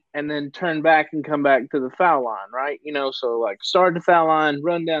 feet and then turn back and come back to the foul line, right? So like start the foul line,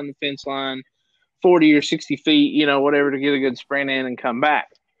 run down the fence line, 40 or 60 feet, whatever, to get a good sprint in and come back.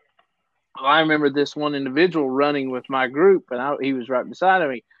 Well, I remember this one individual running with my group, and he was right beside of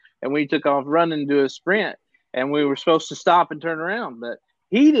me, and we took off running to a sprint. And we were supposed to stop and turn around, but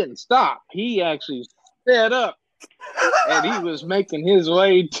he didn't stop. He actually sped up, and he was making his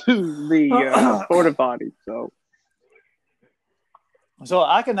way to the porta potty. So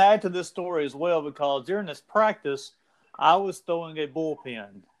I can add to this story as well, because during this practice, I was throwing a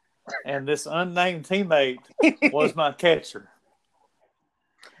bullpen, and this unnamed teammate was my catcher.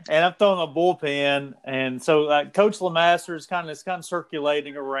 And I'm throwing a bullpen, and so Coach LeMaster is kind of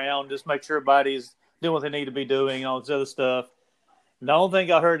circulating around, just make sure everybody's doing what they need to be doing, all this other stuff. And the only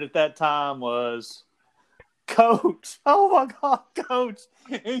thing I heard at that time was, "Coach, oh my God, Coach!"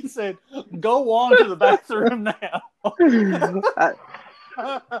 He said, "Go on to the bathroom now." But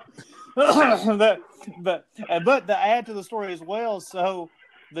to add to the story as well, so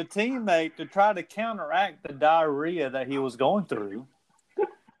the teammate, to try to counteract the diarrhea that he was going through,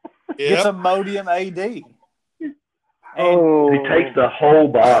 gets Imodium AD. And he takes the whole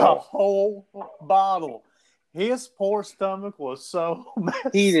bottle. The whole bottle. His poor stomach was so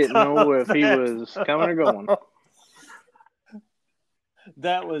messed he didn't know if he was coming or going.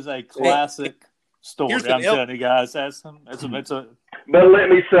 That was a classic story. I'm telling you guys, it's a. But let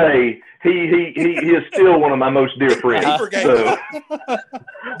me say, he is still one of my most dear friends. So.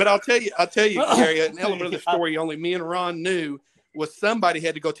 But I'll tell you, Gary, an element of the story only me and Ron knew was somebody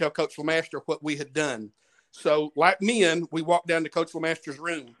had to go tell Coach LeMaster what we had done. So, like men, we walked down to Coach LeMaster's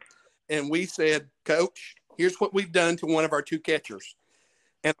room, and we said, "Coach, here's what we've done to one of our 2 catchers."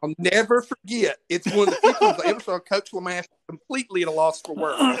 And I'll never forget, it's one of the few times I ever saw Coach LeMaster completely at a loss for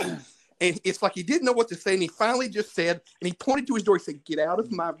words. And it's like he didn't know what to say, and he finally just said, and he pointed to his door, he said, "Get out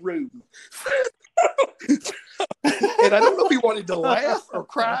of my room." And I don't know if he wanted to laugh or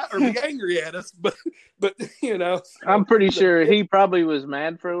cry or be angry at us, but I'm pretty sure he probably was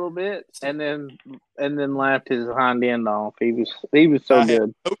mad for a little bit and then laughed his hind end off. He was so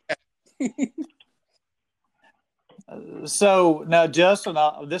good. So now, Justin,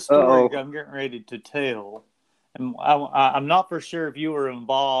 this story I'm getting ready to tell, and I'm not for sure if you were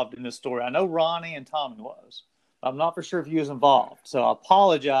involved in this story. I know Ronnie and Tommy was. I'm not for sure if you was involved, so I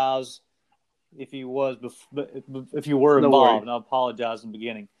apologize if you was if you were No involved. worries. And I apologize in the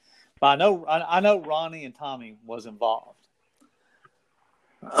beginning, but I know Ronnie and Tommy was involved.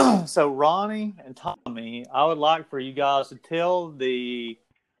 So Ronnie and Tommy, I would like for you guys to tell the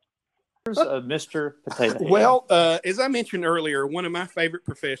of Mr. Potato Head. Well, as I mentioned earlier, one of my favorite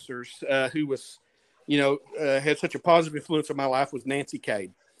professors who was, had such a positive influence on my life was Nancy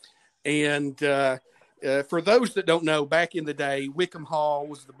Cade. And for those that don't know, back in the day, Wickham Hall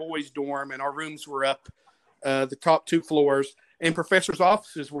was the boys' dorm, and our rooms were up the top 2 floors, and professors'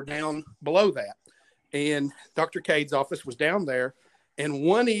 offices were down below that. And Dr. Cade's office was down there. And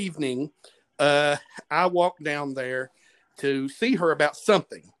one evening, I walked down there to see her about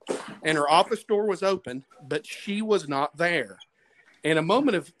something, and her office door was open, but she was not there. And a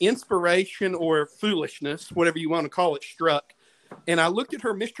moment of inspiration or foolishness, whatever you want to call it, struck. And I looked at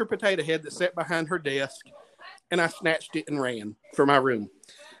her Mr. Potato Head that sat behind her desk, and I snatched it and ran for my room.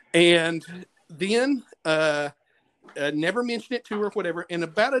 And then never mentioned it to her, whatever. And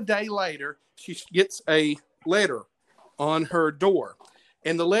about a day later, she gets a letter on her door.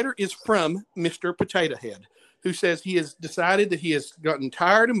 And the letter is from Mr. Potato Head, who says he has decided that he has gotten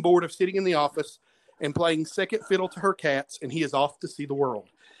tired and bored of sitting in the office and playing second fiddle to her cats, and he is off to see the world.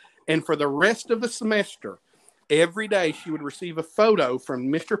 And for the rest of the semester, every day she would receive a photo from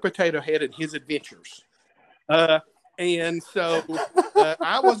Mr. Potato Head and his adventures. And so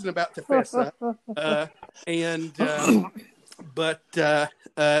I wasn't about to fess up. But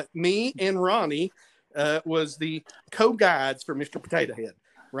me and Ronnie was the co-guides for Mr. Potato Head.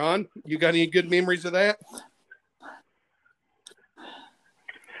 Ron, you got any good memories of that?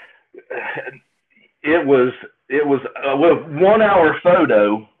 It was a 1 hour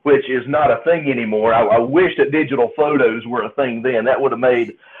photo, which is not a thing anymore. I wish that digital photos were a thing then. That would have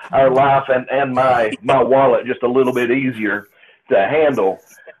made our life and my wallet just a little bit easier to handle.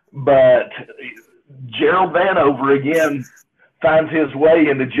 But Gerald Vanover again finds his way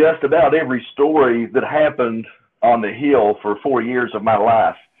into just about every story that happened on the Hill for 4 years of my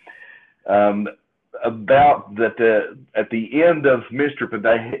life. About that at the end of Mr.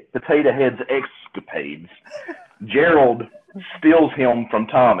 Potato Head's escapades, Gerald steals him from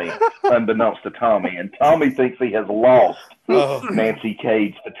Tommy, unbeknownst to Tommy, and Tommy thinks he has lost Nancy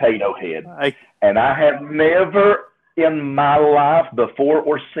Cade's Potato Head. And I have never in my life before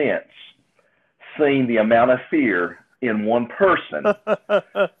or since seen the amount of fear in one person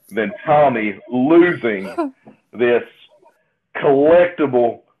than Tommy losing this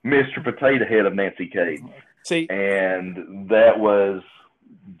collectible Mr. Potato Head of Nancy Cade. See, and that was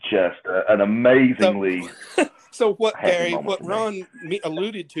just an amazingly so what Gary, moment what for Ron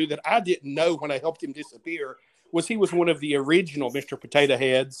alluded to that I didn't know when I helped him disappear was he was one of the original Mr. Potato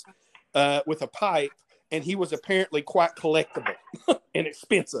Heads with a pipe, and he was apparently quite collectible and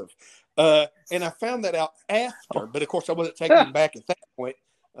expensive. And I found that out after, but of course I wasn't taking him back at that point.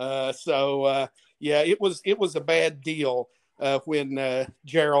 Yeah, it was a bad deal when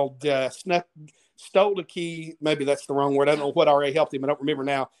Gerald stole the key. Maybe that's the wrong word. I don't know what already helped him. I don't remember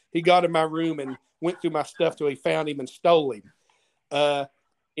now. He got in my room and went through my stuff till he found him and stole him. I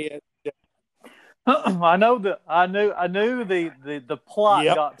knew the plot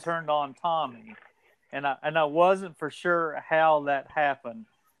Yep. got turned on Tommy, and I wasn't for sure how that happened.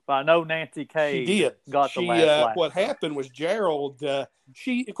 But I know Nancy Cade She did. got the last laugh. What happened was Gerald, of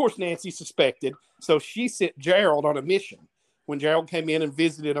course, Nancy suspected, so she sent Gerald on a mission when Gerald came in and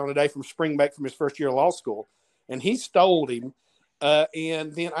visited on a day from spring break from his first year of law school, and he stole him.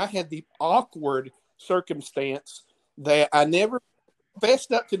 And then I had the awkward circumstance that I never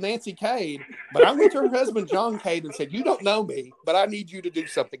fessed up to Nancy Cade, but I went to her husband, John Cade, and said, "You don't know me, but I need you to do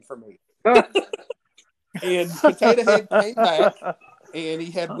something for me." And Potato Head came back, and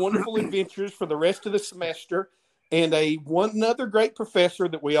he had wonderful adventures for the rest of the semester. And another great professor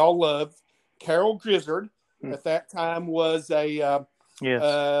that we all loved, Carol Grizzard, at that time was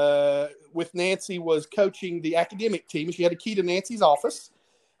with Nancy, was coaching the academic team. She had a key to Nancy's office.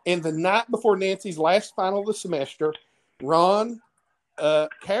 And the night before Nancy's last final of the semester, Ron,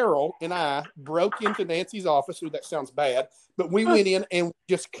 Carol, and I broke into Nancy's office. Ooh, that sounds bad. But we went in and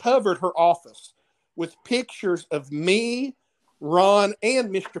just covered her office with pictures of me, Ron, and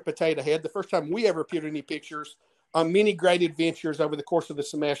Mr. Potato Head. The first time we ever appeared in any pictures on many great adventures over the course of the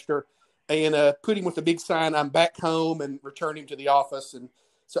semester. And put him with a big sign, "I'm back home," and return him to the office. And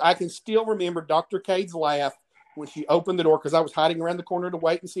so I can still remember Dr. Cade's laugh when she opened the door, because I was hiding around the corner to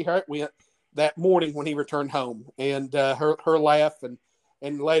wait and see how it went that morning when he returned home. And her laugh,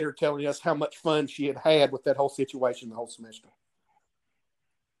 and later telling us how much fun she had with that whole situation the whole semester.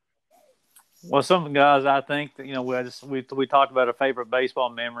 Well, some guys, I think that, we talked about our favorite baseball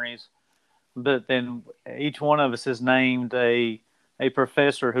memories. but then each one of us has named a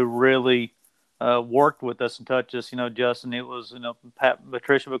professor who really worked with us and touched us. Justin, it was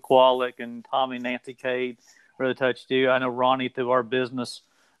Patricia McQuallick and Tommy Nancy Cade really touched you. I know Ronnie through our business.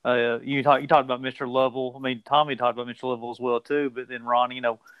 You talked about Mr. Lovell. I mean, Tommy talked about Mr. Lovell as well too. But then Ronnie,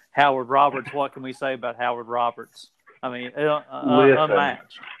 Howard Roberts. What can we say about Howard Roberts? I mean,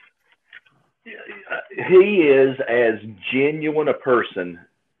 unmatched. He is as genuine a person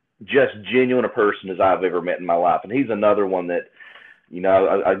as I've ever met in my life, and he's another one that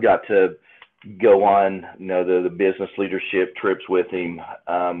I got to go on the business leadership trips with him,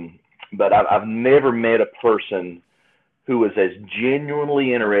 but I've never met a person who was as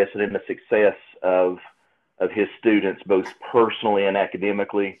genuinely interested in the success of his students, both personally and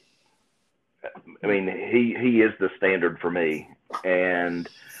academically. I mean, he is the standard for me, and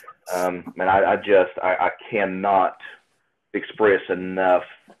I cannot express enough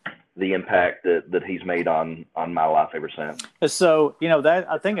the impact that he's made on my life ever since. So, that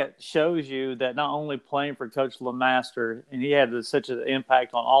I think it shows you that not only playing for Coach LeMaster, and he had such an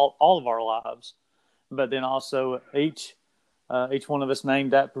impact on all of our lives, but then also each one of us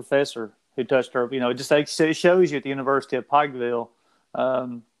named that professor who touched her. It shows you at the University of Pikeville.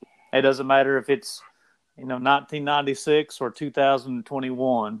 It doesn't matter if it's 1996 or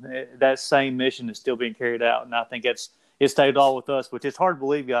 2021. That same mission is still being carried out, and I think it stayed all with us, which is hard to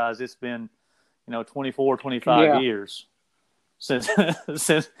believe, guys. It's been 24, 25 years since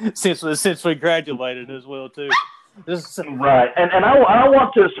we graduated as well too. Right, and I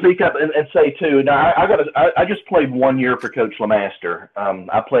want to speak up and say too. Now I just played 1 year for Coach LeMaster.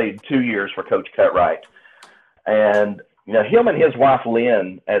 I played 2 years for Coach Cutright, and him and his wife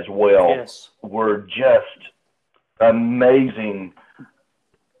Lynn as well were just amazing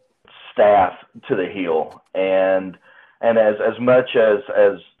staff to the Hill, and as much as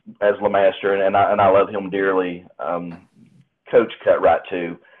LeMaster and I love him dearly, Coach Cutright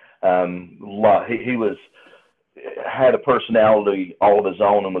too. He had a personality all of his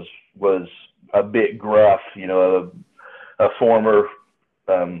own and was a bit gruff, a former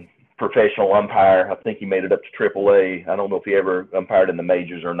professional umpire. I think he made it up to AAA. I don't know if he ever umpired in the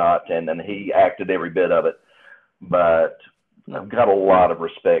majors or not, and he acted every bit of it. But I've got a lot of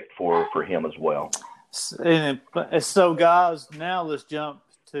respect for him as well. So, guys, now let's jump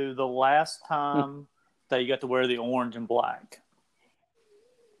to the last time that you got to wear the orange and black.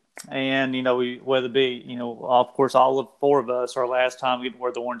 And, whether it be, of course, all 4 of us, our last time we get to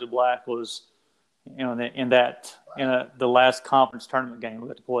wear the orange and black was, in the last conference tournament game we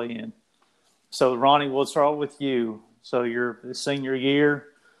got to play in. So, Ronnie, we'll start with you. So, your senior year,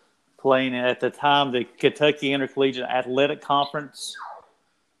 playing at the time the Kentucky Intercollegiate Athletic Conference.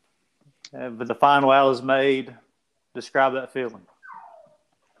 But the final out is made. Describe that feeling.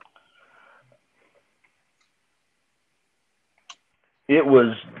 It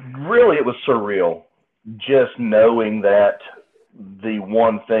was surreal, just knowing that the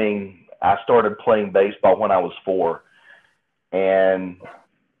one thing, I started playing baseball when I was 4, and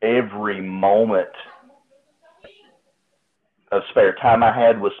every moment of spare time I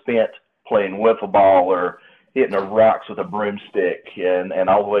had was spent playing wiffle ball or hitting the rocks with a broomstick, and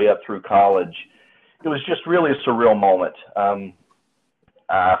all the way up through college. It was just really a surreal moment.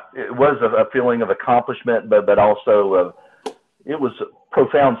 It was a feeling of accomplishment, but also it was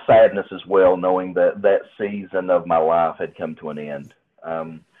profound sadness as well, knowing that season of my life had come to an end.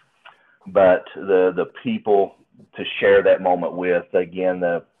 But the people to share that moment with, again,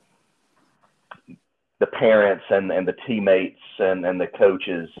 the parents and the teammates and the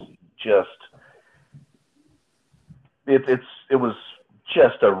coaches, just it was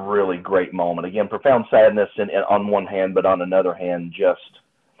just a really great moment. Again, profound sadness on one hand, but on another hand, just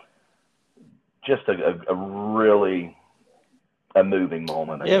a really a moving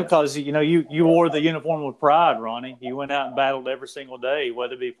moment. Yeah, because you wore the uniform with pride, Ronnie. You went out and battled every single day,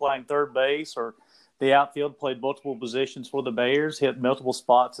 whether it be playing third base or the outfield. Played multiple positions for the Bears, hit multiple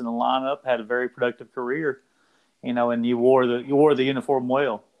spots in the lineup, had a very productive career. And you wore the uniform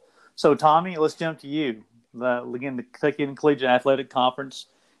well. So, Tommy, let's jump to you. Again, the Kentucky Intercollegiate Athletic Conference.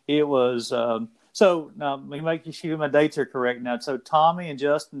 It was so. Now, let me make sure my dates are correct now. So, Tommy and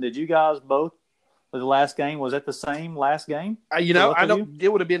Justin, did you guys both? The last game, was that the same last game? I don't.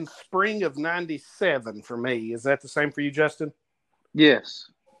 It would have been spring of '97 for me. Is that the same for you, Justin? Yes.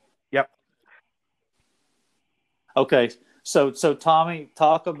 Yep. Okay, so Tommy,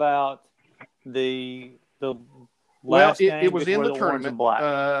 talk about the last game. It was in the tournament,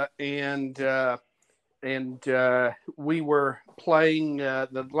 and we were playing.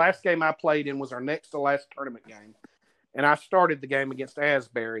 The last game I played in was our next to last tournament game, and I started the game against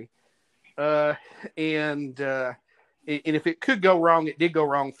Asbury. and if it could go wrong, it did go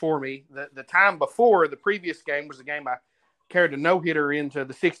wrong for me. The time before the previous game was a game I carried a no-hitter into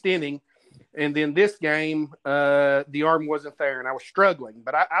the 6th inning, and then this game, the arm wasn't there, and I was struggling.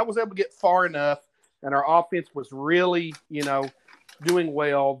 But I was able to get far enough, and our offense was really, doing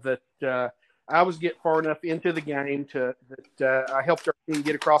well that I was getting far enough into the game that I helped our team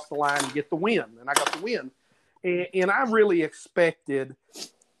get across the line and get the win, and I got the win. And I really expected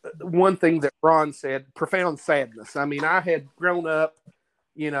one thing that Ron said, profound sadness. I mean, I had grown up,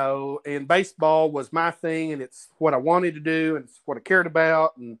 and baseball was my thing, and it's what I wanted to do, and it's what I cared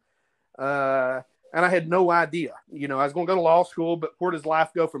about, and I had no idea. I was going to go to law school, but where does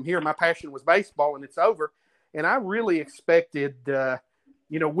life go from here? My passion was baseball, and it's over. And I really expected,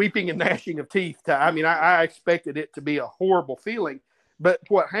 weeping and gnashing of teeth. I expected it to be a horrible feeling, but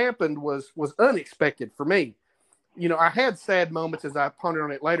what happened was unexpected for me. I had sad moments as I pondered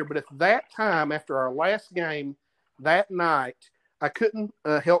on it later, but at that time, after our last game that night, I couldn't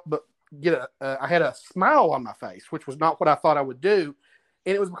help but I had a smile on my face, which was not what I thought I would do.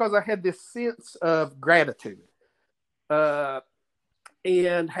 And it was because I had this sense of gratitude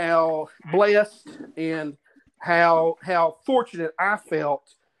and how blessed and how fortunate I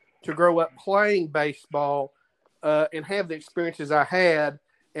felt to grow up playing baseball and have the experiences I had,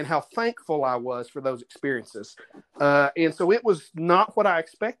 and how thankful I was for those experiences. And so it was not what I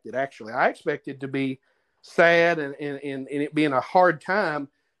expected, actually. I expected to be sad and it being a hard time.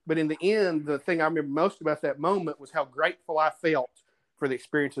 But in the end, the thing I remember most about that moment was how grateful I felt for the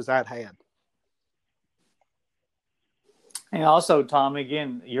experiences I'd had. And also, Tommy,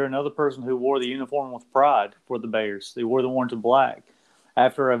 again, you're another person who wore the uniform with pride for the Bears. They wore the orange and black.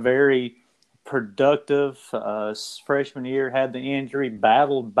 After a very productive freshman year, had the injury,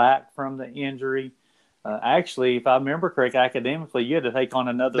 battled back from the injury. Actually, if I remember correct, academically, you had to take on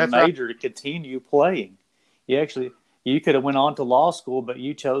another major to continue playing. You could have went on to law school, but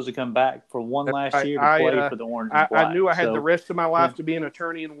you chose to come back for one last year to play for the orange and black. I knew I had the rest of my life to be an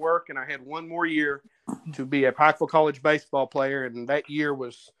attorney and work, and I had one more year to be a Pikeville College baseball player, and that year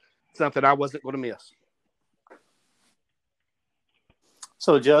was something I wasn't going to miss.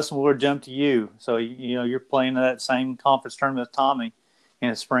 So, Justin, we'll jump to you. So, you're playing in that same conference tournament with Tommy in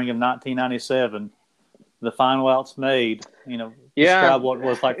the spring of 1997. The final out's made. Describe what it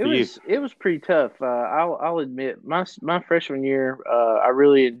was like for you. It was pretty tough. I'll admit, my freshman year, I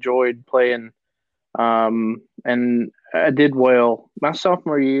really enjoyed playing, and I did well. My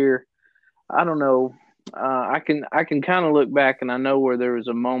sophomore year, I don't know. I can kind of look back, and I know where there was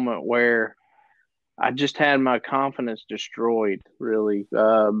a moment where I just had my confidence destroyed, really.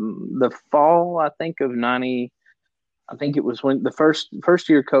 The fall, I think, of 90, I think it was when the first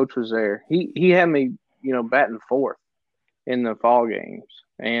year coach was there. He had me, batting fourth in the fall games.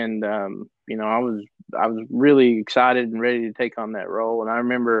 And, I was really excited and ready to take on that role. And I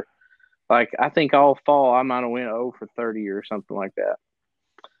remember, I think all fall I might have went 0 for 30 or something like that.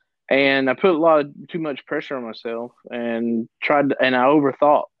 And I put too much pressure on myself and and I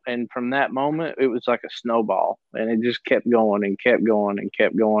overthought. And from that moment, it was like a snowball, and it just kept going and kept going and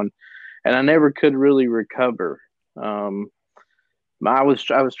kept going. And I never could really recover. I was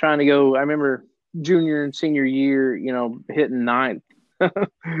trying to go, I remember junior and senior year, hitting ninth,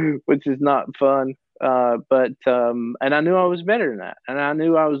 which is not fun. But and I knew I was better than that. And I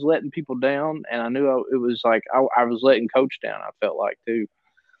knew I was letting people down, and I knew it was like I was letting coach down, I felt like, too.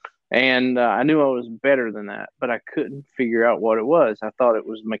 And I knew I was better than that, but I couldn't figure out what it was. I thought it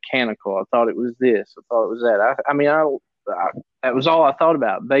was mechanical. I thought it was this. I thought it was that. That was all I thought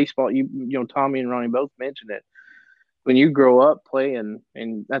about. Baseball, Tommy and Ronnie both mentioned it. When you grow up playing,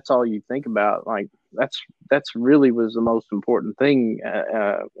 and that's all you think about, that's really was the most important thing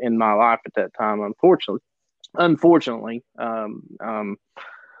in my life at that time. Unfortunately,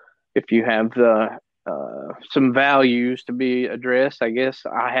 if you have some values to be addressed, I guess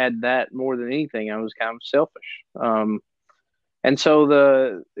I had that more than anything. I was kind of selfish. And so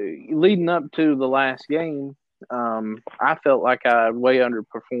the leading up to the last game, I felt like I way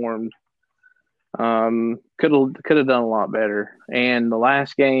underperformed. Could have done a lot better. And the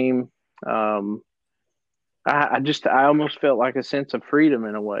last game, I almost felt like a sense of freedom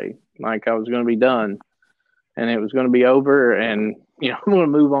in a way, like I was going to be done and it was going to be over, and I'm going to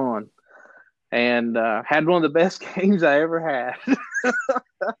move on. And had one of the best games I ever had.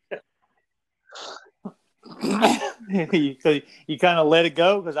 You kind of let it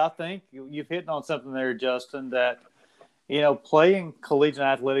go, because I think you've hit on something there, Justin, that, playing collegiate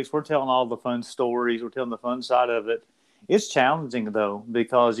athletics, we're telling all the fun stories, we're telling the fun side of it. It's challenging, though,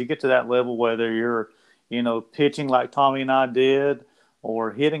 because you get to that level, whether you're, pitching like Tommy and I did,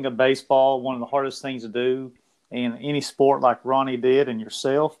 or hitting a baseball, one of the hardest things to do in any sport like Ronnie did and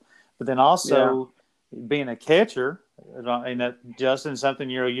yourself. But then also being a catcher, and that, Justin, something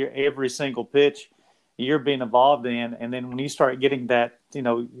you're every single pitch you're being involved in. And then when you start getting that,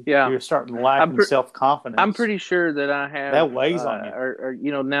 you're starting lacking self-confidence. I'm pretty sure that I have that weighs on you. Or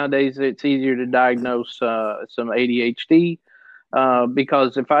nowadays it's easier to diagnose some ADHD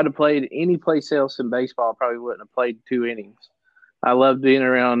because if I'd have played any place else in baseball, I probably wouldn't have played 2 innings. I love being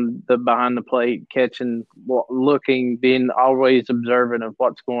around behind the plate, catching, looking, being always observant of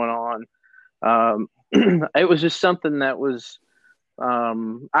what's going on. It was just something that was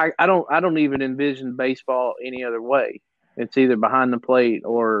I don't even envision baseball any other way. It's either behind the plate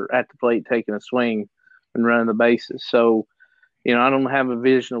or at the plate taking a swing and running the bases. So, I don't have a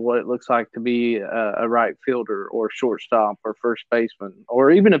vision of what it looks like to be a right fielder or shortstop or first baseman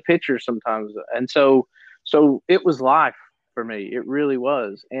or even a pitcher sometimes. And so it was life for me. It really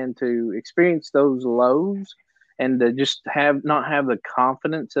was. And to experience those lows and to just not have the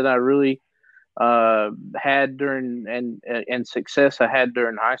confidence that I really had during and success I had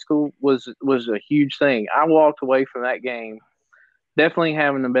during high school was a huge thing. I walked away from that game definitely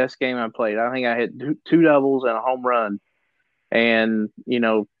having the best game I played. I think I hit 2 doubles and a home run, and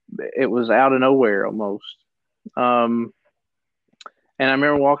it was out of nowhere almost. And I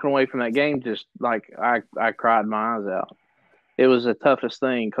remember walking away from that game just like I cried my eyes out. It was the toughest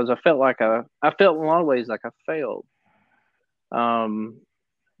thing because I felt in a lot of ways like I failed.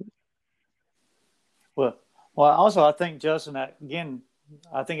 Well, also I think, Justin, again,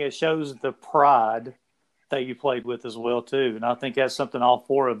 I think it shows the pride that you played with as well too, and I think that's something all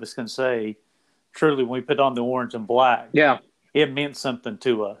 4 of us can say. Truly, when we put on the orange and black, it meant something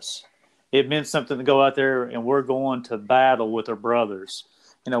to us. It meant something to go out there and we're going to battle with our brothers.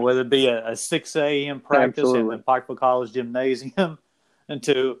 Whether it be a 6 a.m. practice in the Pikeville College gymnasium,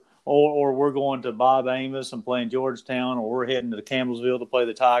 or we're going to Bob Amos and playing Georgetown, or we're heading to Campbellsville to play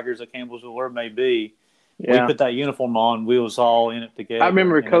the Tigers at Campbellsville, where it may be. Yeah. We put that uniform on. We was all in it together. I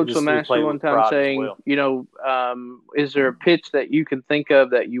remember Coach Lemaster one time saying, is there a pitch that you can think of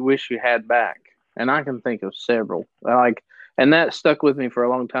that you wish you had back? And I can think of several. And that stuck with me for a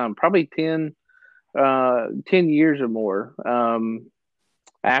long time, probably 10 years or more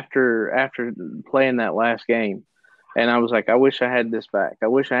after playing that last game. And I was like, I wish I had this back. I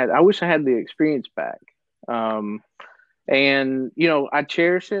wish I had the experience back. And, I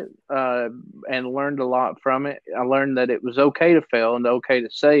cherish it and learned a lot from it. I learned that it was okay to fail and okay to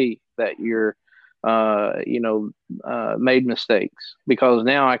say that you're, made mistakes, because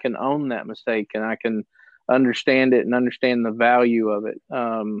now I can own that mistake and I can understand it and understand the value of it.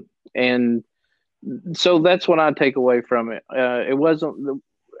 And so that's what I take away from it. It wasn't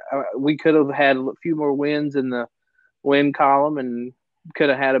we could have had a few more wins in the win column and could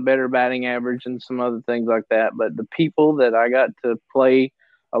have had a better batting average and some other things like that. But the people that I got to play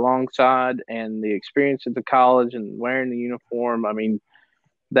alongside and the experience at the college and wearing the uniform, I mean,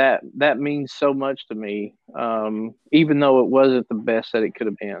 that means so much to me, even though it wasn't the best that it could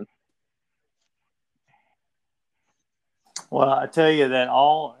have been. Well, I tell you that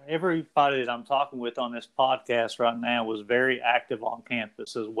everybody that I'm talking with on this podcast right now was very active on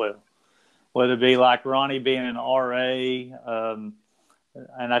campus as well, whether it be like Ronnie being an RA,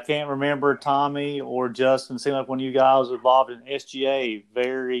 and I can't remember Tommy or Justin. Seemed like when you guys were involved in SGA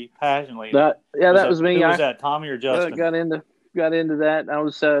very passionately. That was me. Who was that, Tommy or Justin? Got into that. I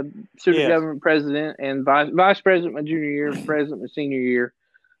was student government president and vice president my junior year, president my senior year,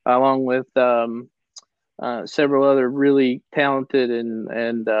 along with several other really talented and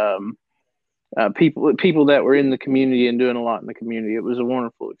people that were in the community and doing a lot in the community. It was a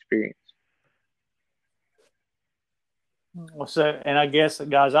wonderful experience. Well, and I guess,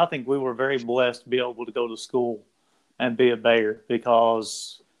 guys, I think we were very blessed to be able to go to school and be a Bayer,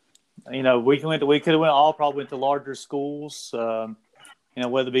 because, we could have went to larger schools,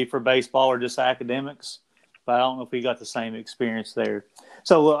 whether it be for baseball or just academics. But I don't know if we got the same experience there.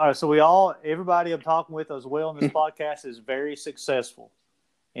 So everybody I'm talking with as well in this podcast is very successful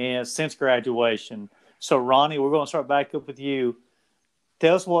and since graduation. So Ronnie, we're going to start back up with you.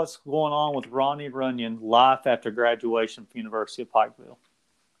 Tell us what's going on with Ronnie Runyon, life after graduation from University of Pikeville.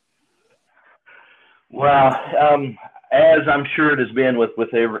 Well, as I'm sure it has been with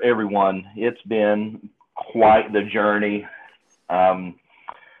everyone, it's been quite the journey.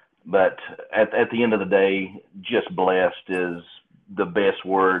 But at the end of the day, just blessed is the best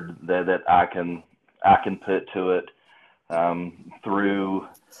word that I can put to it, through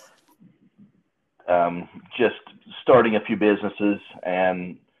just starting a few businesses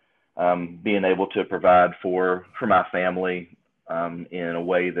and being able to provide for my family, in a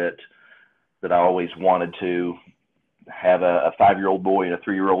way that I always wanted to. Have a 5-year-old boy and a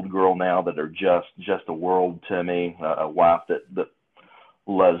 3-year-old girl now that are just a world to me. A wife that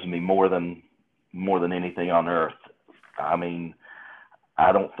loves me more than anything on earth. I mean,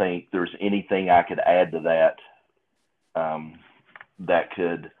 I don't think there's anything I could add to that that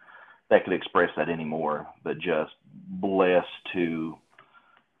could express that anymore. But just blessed to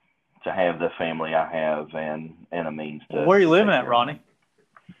have the family I have and a means to. Where are you living at, Ronnie?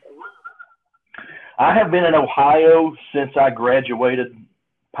 I have been in Ohio since I graduated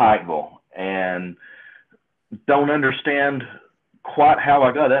Pikeville, and don't understand quite how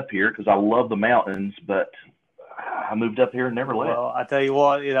I got up here because I love the mountains, but I moved up here and never left. Well, I tell you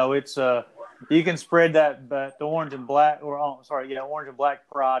what, it's you can spread the orange and black, orange and black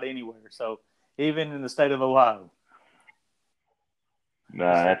pride anywhere. So even in the state of Ohio.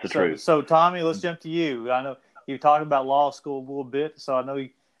 That's the truth. So Tommy, let's jump to you. I know you talked about law school a little bit, so I know you.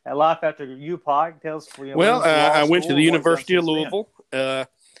 At life after Pike, tell us. I went to the University of Louisville,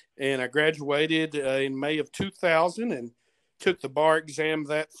 and I graduated in May of 2000, and took the bar exam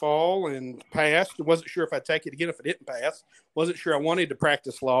that fall and passed. Wasn't sure if I'd take it again if I didn't pass. Wasn't sure I wanted to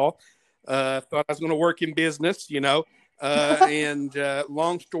practice law. Thought I was going to work in business, And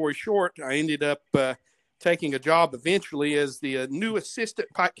long story short, I ended up taking a job eventually as the new assistant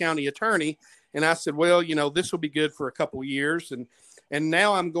Pike County attorney. And I said, well, this will be good for a couple of years, and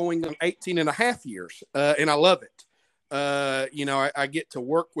now I'm going on 18 and a half years, and I love it. I get to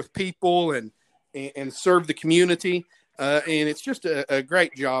work with people and serve the community, and it's just a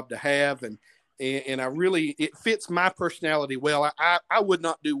great job to have. And it fits my personality well. I would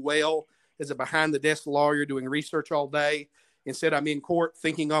not do well as a behind-the-desk lawyer doing research all day. Instead, I'm in court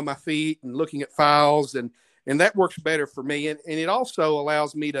thinking on my feet and looking at files, and that works better for me. And it also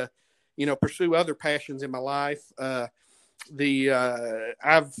allows me to, pursue other passions in my life. I've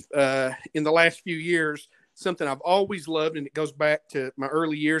in the last few years, something I've always loved, and it goes back to my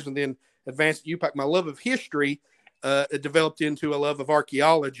early years and then advanced at UPike, my love of history developed into a love of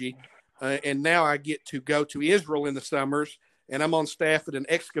archaeology. And now I get to go to Israel in the summers, and I'm on staff at an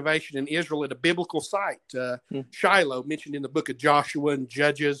excavation in Israel at a biblical site, Shiloh, mentioned in the book of Joshua and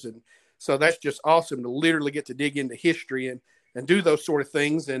Judges. And so that's just awesome to literally get to dig into history and do those sort of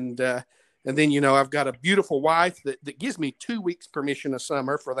things. And then, I've got a beautiful wife that gives me 2 weeks permission a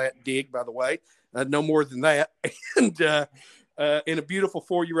summer for that dig, by the way, no more than that. And a beautiful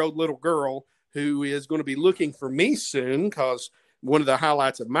 4-year-old little girl who is going to be looking for me soon, because one of the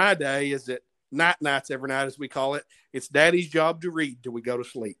highlights of my day is that nights every night, as we call it, it's daddy's job to read till we go to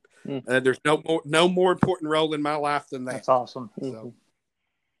sleep. There's no more important role in my life than that. That's awesome.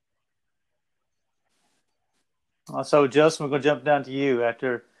 So Justin, we're going to jump down to you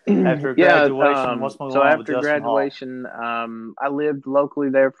after graduation. What's going on with Justin graduation, Hall? I lived locally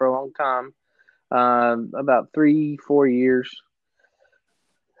there for a long time, about 3-4 years.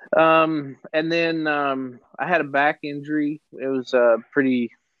 And then I had a back injury. It was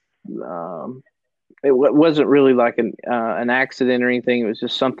pretty. It wasn't really like an accident or anything. It was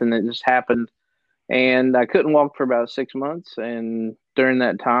just something that just happened, and I couldn't walk for about 6 months. And during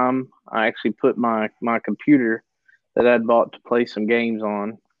that time, I actually put my computer that I'd bought to play some games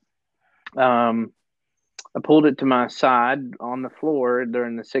on. I pulled it to my side on the floor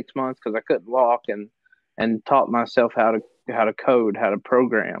during the 6 months because I couldn't walk, and taught myself how to code, how to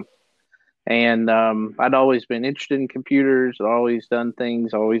program. And I'd always been interested in computers, always done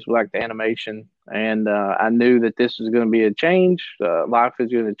things, always liked animation. And I knew that this was going to be a change. Life is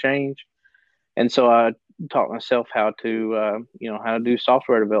going to change. And so I taught myself how to do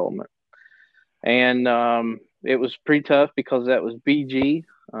software development. And it was pretty tough because that was BG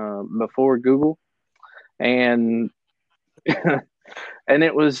before Google. And and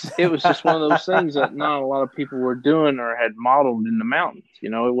it was just one of those things that not a lot of people were doing or had modeled in the mountains.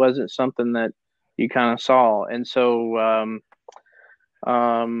 It wasn't something that you kind of saw. And so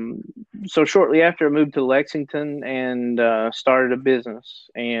so shortly after I moved to Lexington and started a business.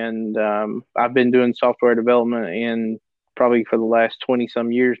 And I've been doing software development probably for the last 20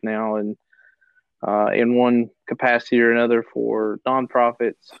 some years now. And in one capacity or another for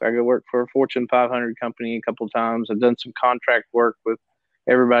nonprofits. I go work for a Fortune 500 company a couple of times. I've done some contract work with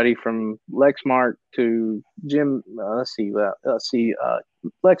everybody from Lexmark to Jim.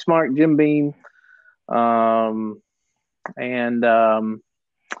 Lexmark, Jim Beam, and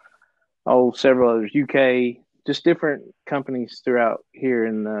several others. UK, just different companies throughout here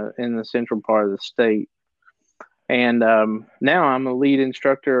in the central part of the state. And now I'm a lead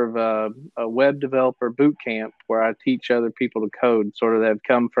instructor of a web developer boot camp where I teach other people to code, sort of that have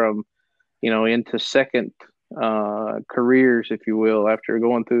come from, into second careers, if you will, after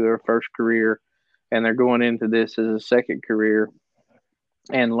going through their first career, and they're going into this as a second career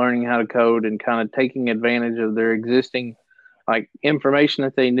and learning how to code and kind of taking advantage of their existing like information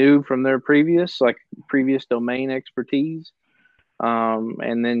that they knew from their previous domain expertise,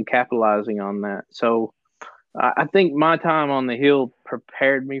 and then capitalizing on that. So I think my time on the Hill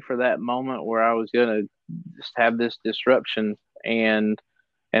prepared me for that moment where I was going to just have this disruption and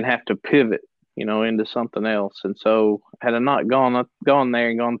have to pivot, into something else. And so had I not gone there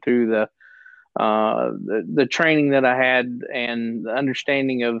and gone through the training that I had and the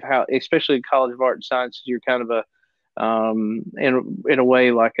understanding of how, especially College of Art and Sciences, you're kind of in a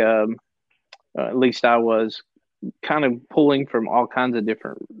way like at least I was kind of pulling from all kinds of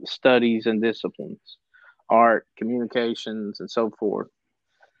different studies and disciplines, art, communications, and so forth.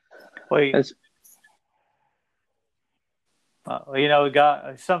 Well,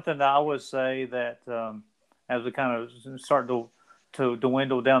 got something that I would say that as we kind of start to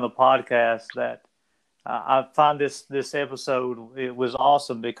dwindle down the podcast, that I find this episode, it was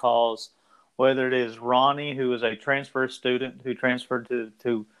awesome because whether it is Ronnie, who is a transfer student who transferred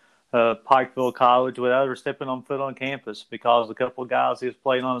to Pikeville College without ever stepping on foot on campus because a couple of guys he was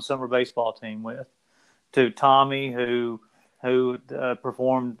playing on a summer baseball team with, to Tommy, who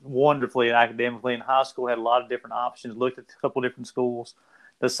performed wonderfully academically in high school, had a lot of different options, looked at a couple of different schools,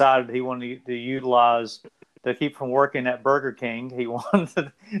 decided he wanted to utilize to keep from working at Burger King. He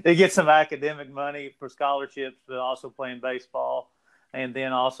wanted to get some academic money for scholarships, but also playing baseball. And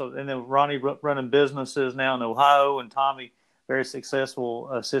then Ronnie running businesses now in Ohio, and Tommy, very successful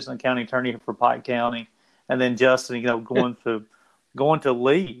assistant county attorney for Pike County. And then Justin, going to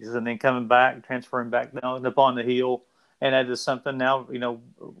Lee's and then coming back, transferring back down up on the Hill. And that is something now,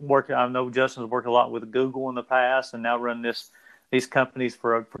 working. I know Justin's worked a lot with Google in the past, and now running these companies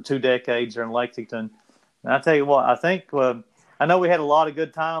for 2 decades here in Lexington. And I tell you what, I think I know we had a lot of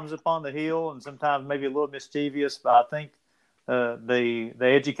good times up on the Hill, and sometimes maybe a little mischievous, but I think the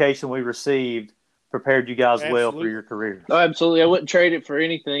education we received prepared you guys well for your careers. Oh, absolutely. I wouldn't trade it for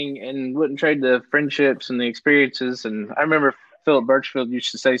anything, and wouldn't trade the friendships and the experiences. And I remember Philip Birchfield used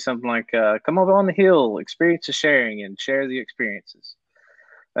to say something like, come over on the Hill, experience is sharing, and share the experiences.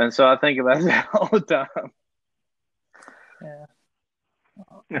 And so I think about that all the time.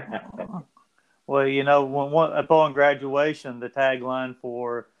 Yeah. Well, upon graduation, the tagline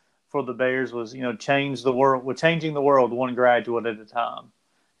for the Bears was, change the world. We're changing the world one graduate at a time.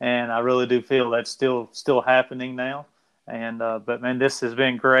 And I really do feel that's still happening now. And but man, this has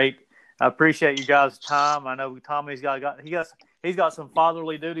been great. I appreciate you guys' time. I know Tommy's he's got some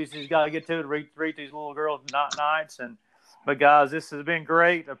fatherly duties he's got to get to read these little girls nights. But guys, this has been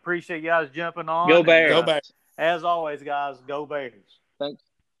great. I appreciate you guys jumping on. Go Bears! Go Bears! As always, guys, go Bears!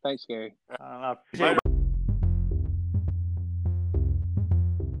 Thanks, Gary. I appreciate it.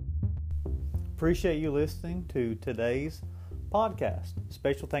 Appreciate you listening to today's podcast.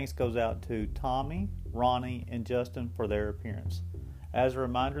 Special thanks goes out to Tommy, Ronnie, and Justin for their appearance. As a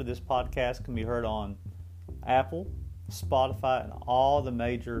reminder, this podcast can be heard on Apple, Spotify, and all the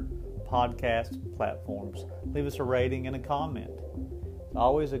major podcast platforms. Leave us a rating and a comment. It's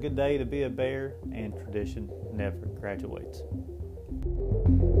always a good day to be a Bear, and tradition never graduates.